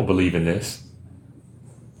don't believe in this.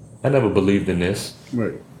 I never believed in this.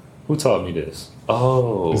 Right. Who taught me this?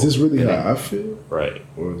 Oh, is this really how I feel? Right.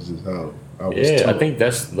 Or is this how I was taught? I think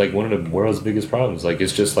that's like one of the world's biggest problems. Like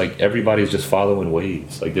it's just like everybody's just following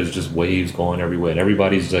waves. Like there's just waves going everywhere, and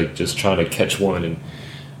everybody's like just trying to catch one and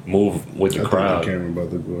move with the crowd. I think the camera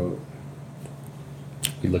about to go out.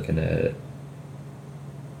 We looking at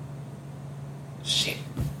shit.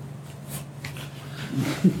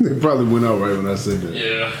 It probably went out right when I said that.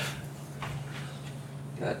 Yeah.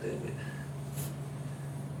 God damn it.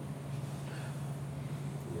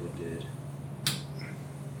 It did.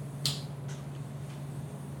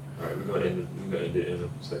 Alright, we're gonna end it in a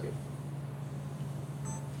second.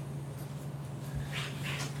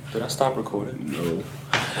 Did I stop recording? No.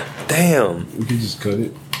 Damn. We can just cut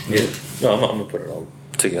it. Yeah. No, I'm gonna put it all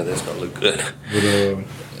together. It's gonna look good. But,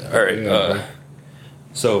 all right.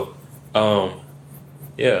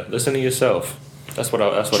 Yeah. Listen to yourself. That's what I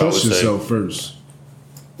would say. Trust yourself first.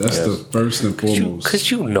 That's the first and foremost.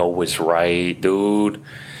 Because you know what's right, dude.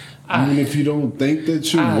 Even if you don't think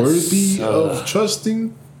that you're worthy of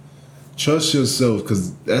trusting, trust yourself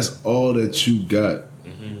because that's all that you got.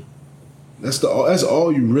 Mm-hmm. That's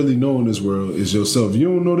all you really know in this world is yourself. If you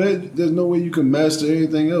don't know that, there's no way you can master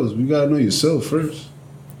anything else. You gotta know yourself first.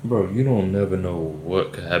 Bro, you don't never know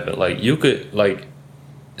what could happen. Like you could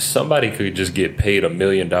somebody could just get paid $1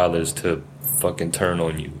 million to fucking turn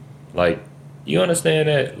on you. Like, you understand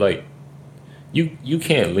that? Like, you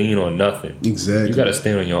can't lean on nothing. Exactly. You gotta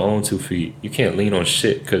stand on your own 2 feet. You can't lean on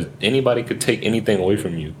shit because anybody could take anything away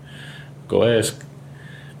from you. Go ask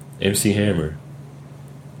MC Hammer.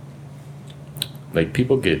 Like,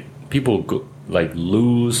 people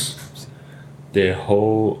lose their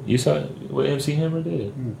whole. You saw what MC Hammer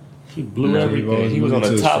did? He blew everything. He was on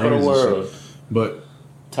the top of the world. But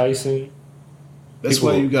Tyson. That's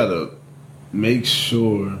why you gotta make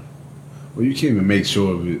sure. Well, you can't even make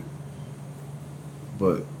sure of it,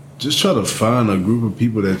 but just try to find a group of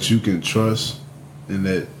people that you can trust and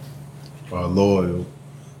that are loyal.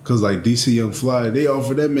 Cause like DC Young Fly, they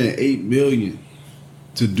offered that man $8 million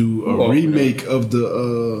to do a remake of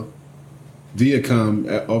the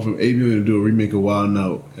Viacom. Offered $8 million to do a remake of Wild 'N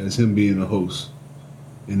Out as him being the host,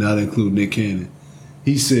 and not include Nick Cannon.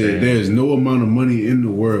 He said, "There's no amount of money in the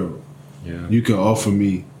world you can offer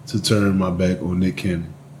me to turn my back on Nick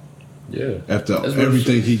Cannon." Yeah, after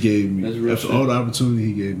everything he gave me, after all the opportunity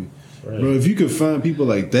he gave me. Right. Bro, if you could find people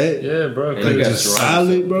like that, bro, like just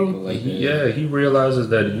solid, bro. Like he realizes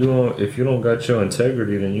that if you don't got your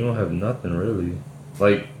integrity, then you don't have nothing really.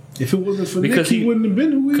 Like if it wasn't for Nick, he wouldn't have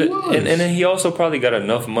been who he was. And then he also probably got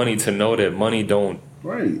enough money to know that money don't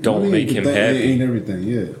make him happy. Ain't everything,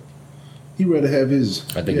 yeah. He'd rather have his.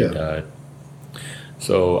 I think he died.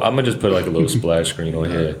 So I'm gonna just put like a little splash screen on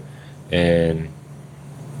here, and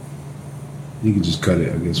you can just cut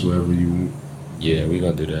it, I guess, wherever you want. Yeah, we're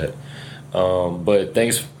gonna do that. But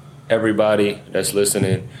thanks everybody that's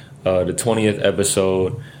listening. The 20th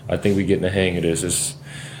episode. I think we getting the hang of this. It's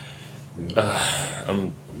I'm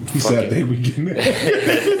gonna be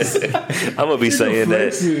saying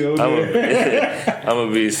that. I'm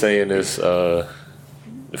gonna be saying this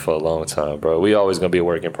for a long time, bro. We always gonna be a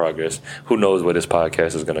work in progress. Who knows where this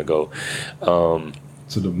podcast is gonna go? To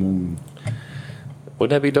the moon.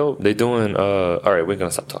 Wouldn't that be dope? They doing all right, we're gonna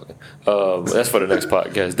stop talking. That's for the next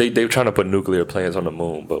podcast. They're trying to put nuclear plants on the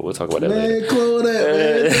moon, but we'll talk about that later.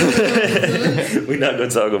 We're not gonna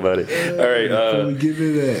talk about it. All right, give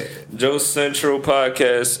me that. Joe Central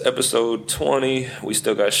Podcast, episode 20. We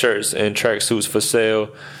still got shirts and tracksuits for sale.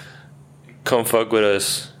 Come fuck with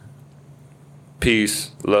us. Peace,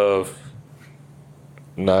 love,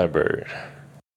 Nightbird.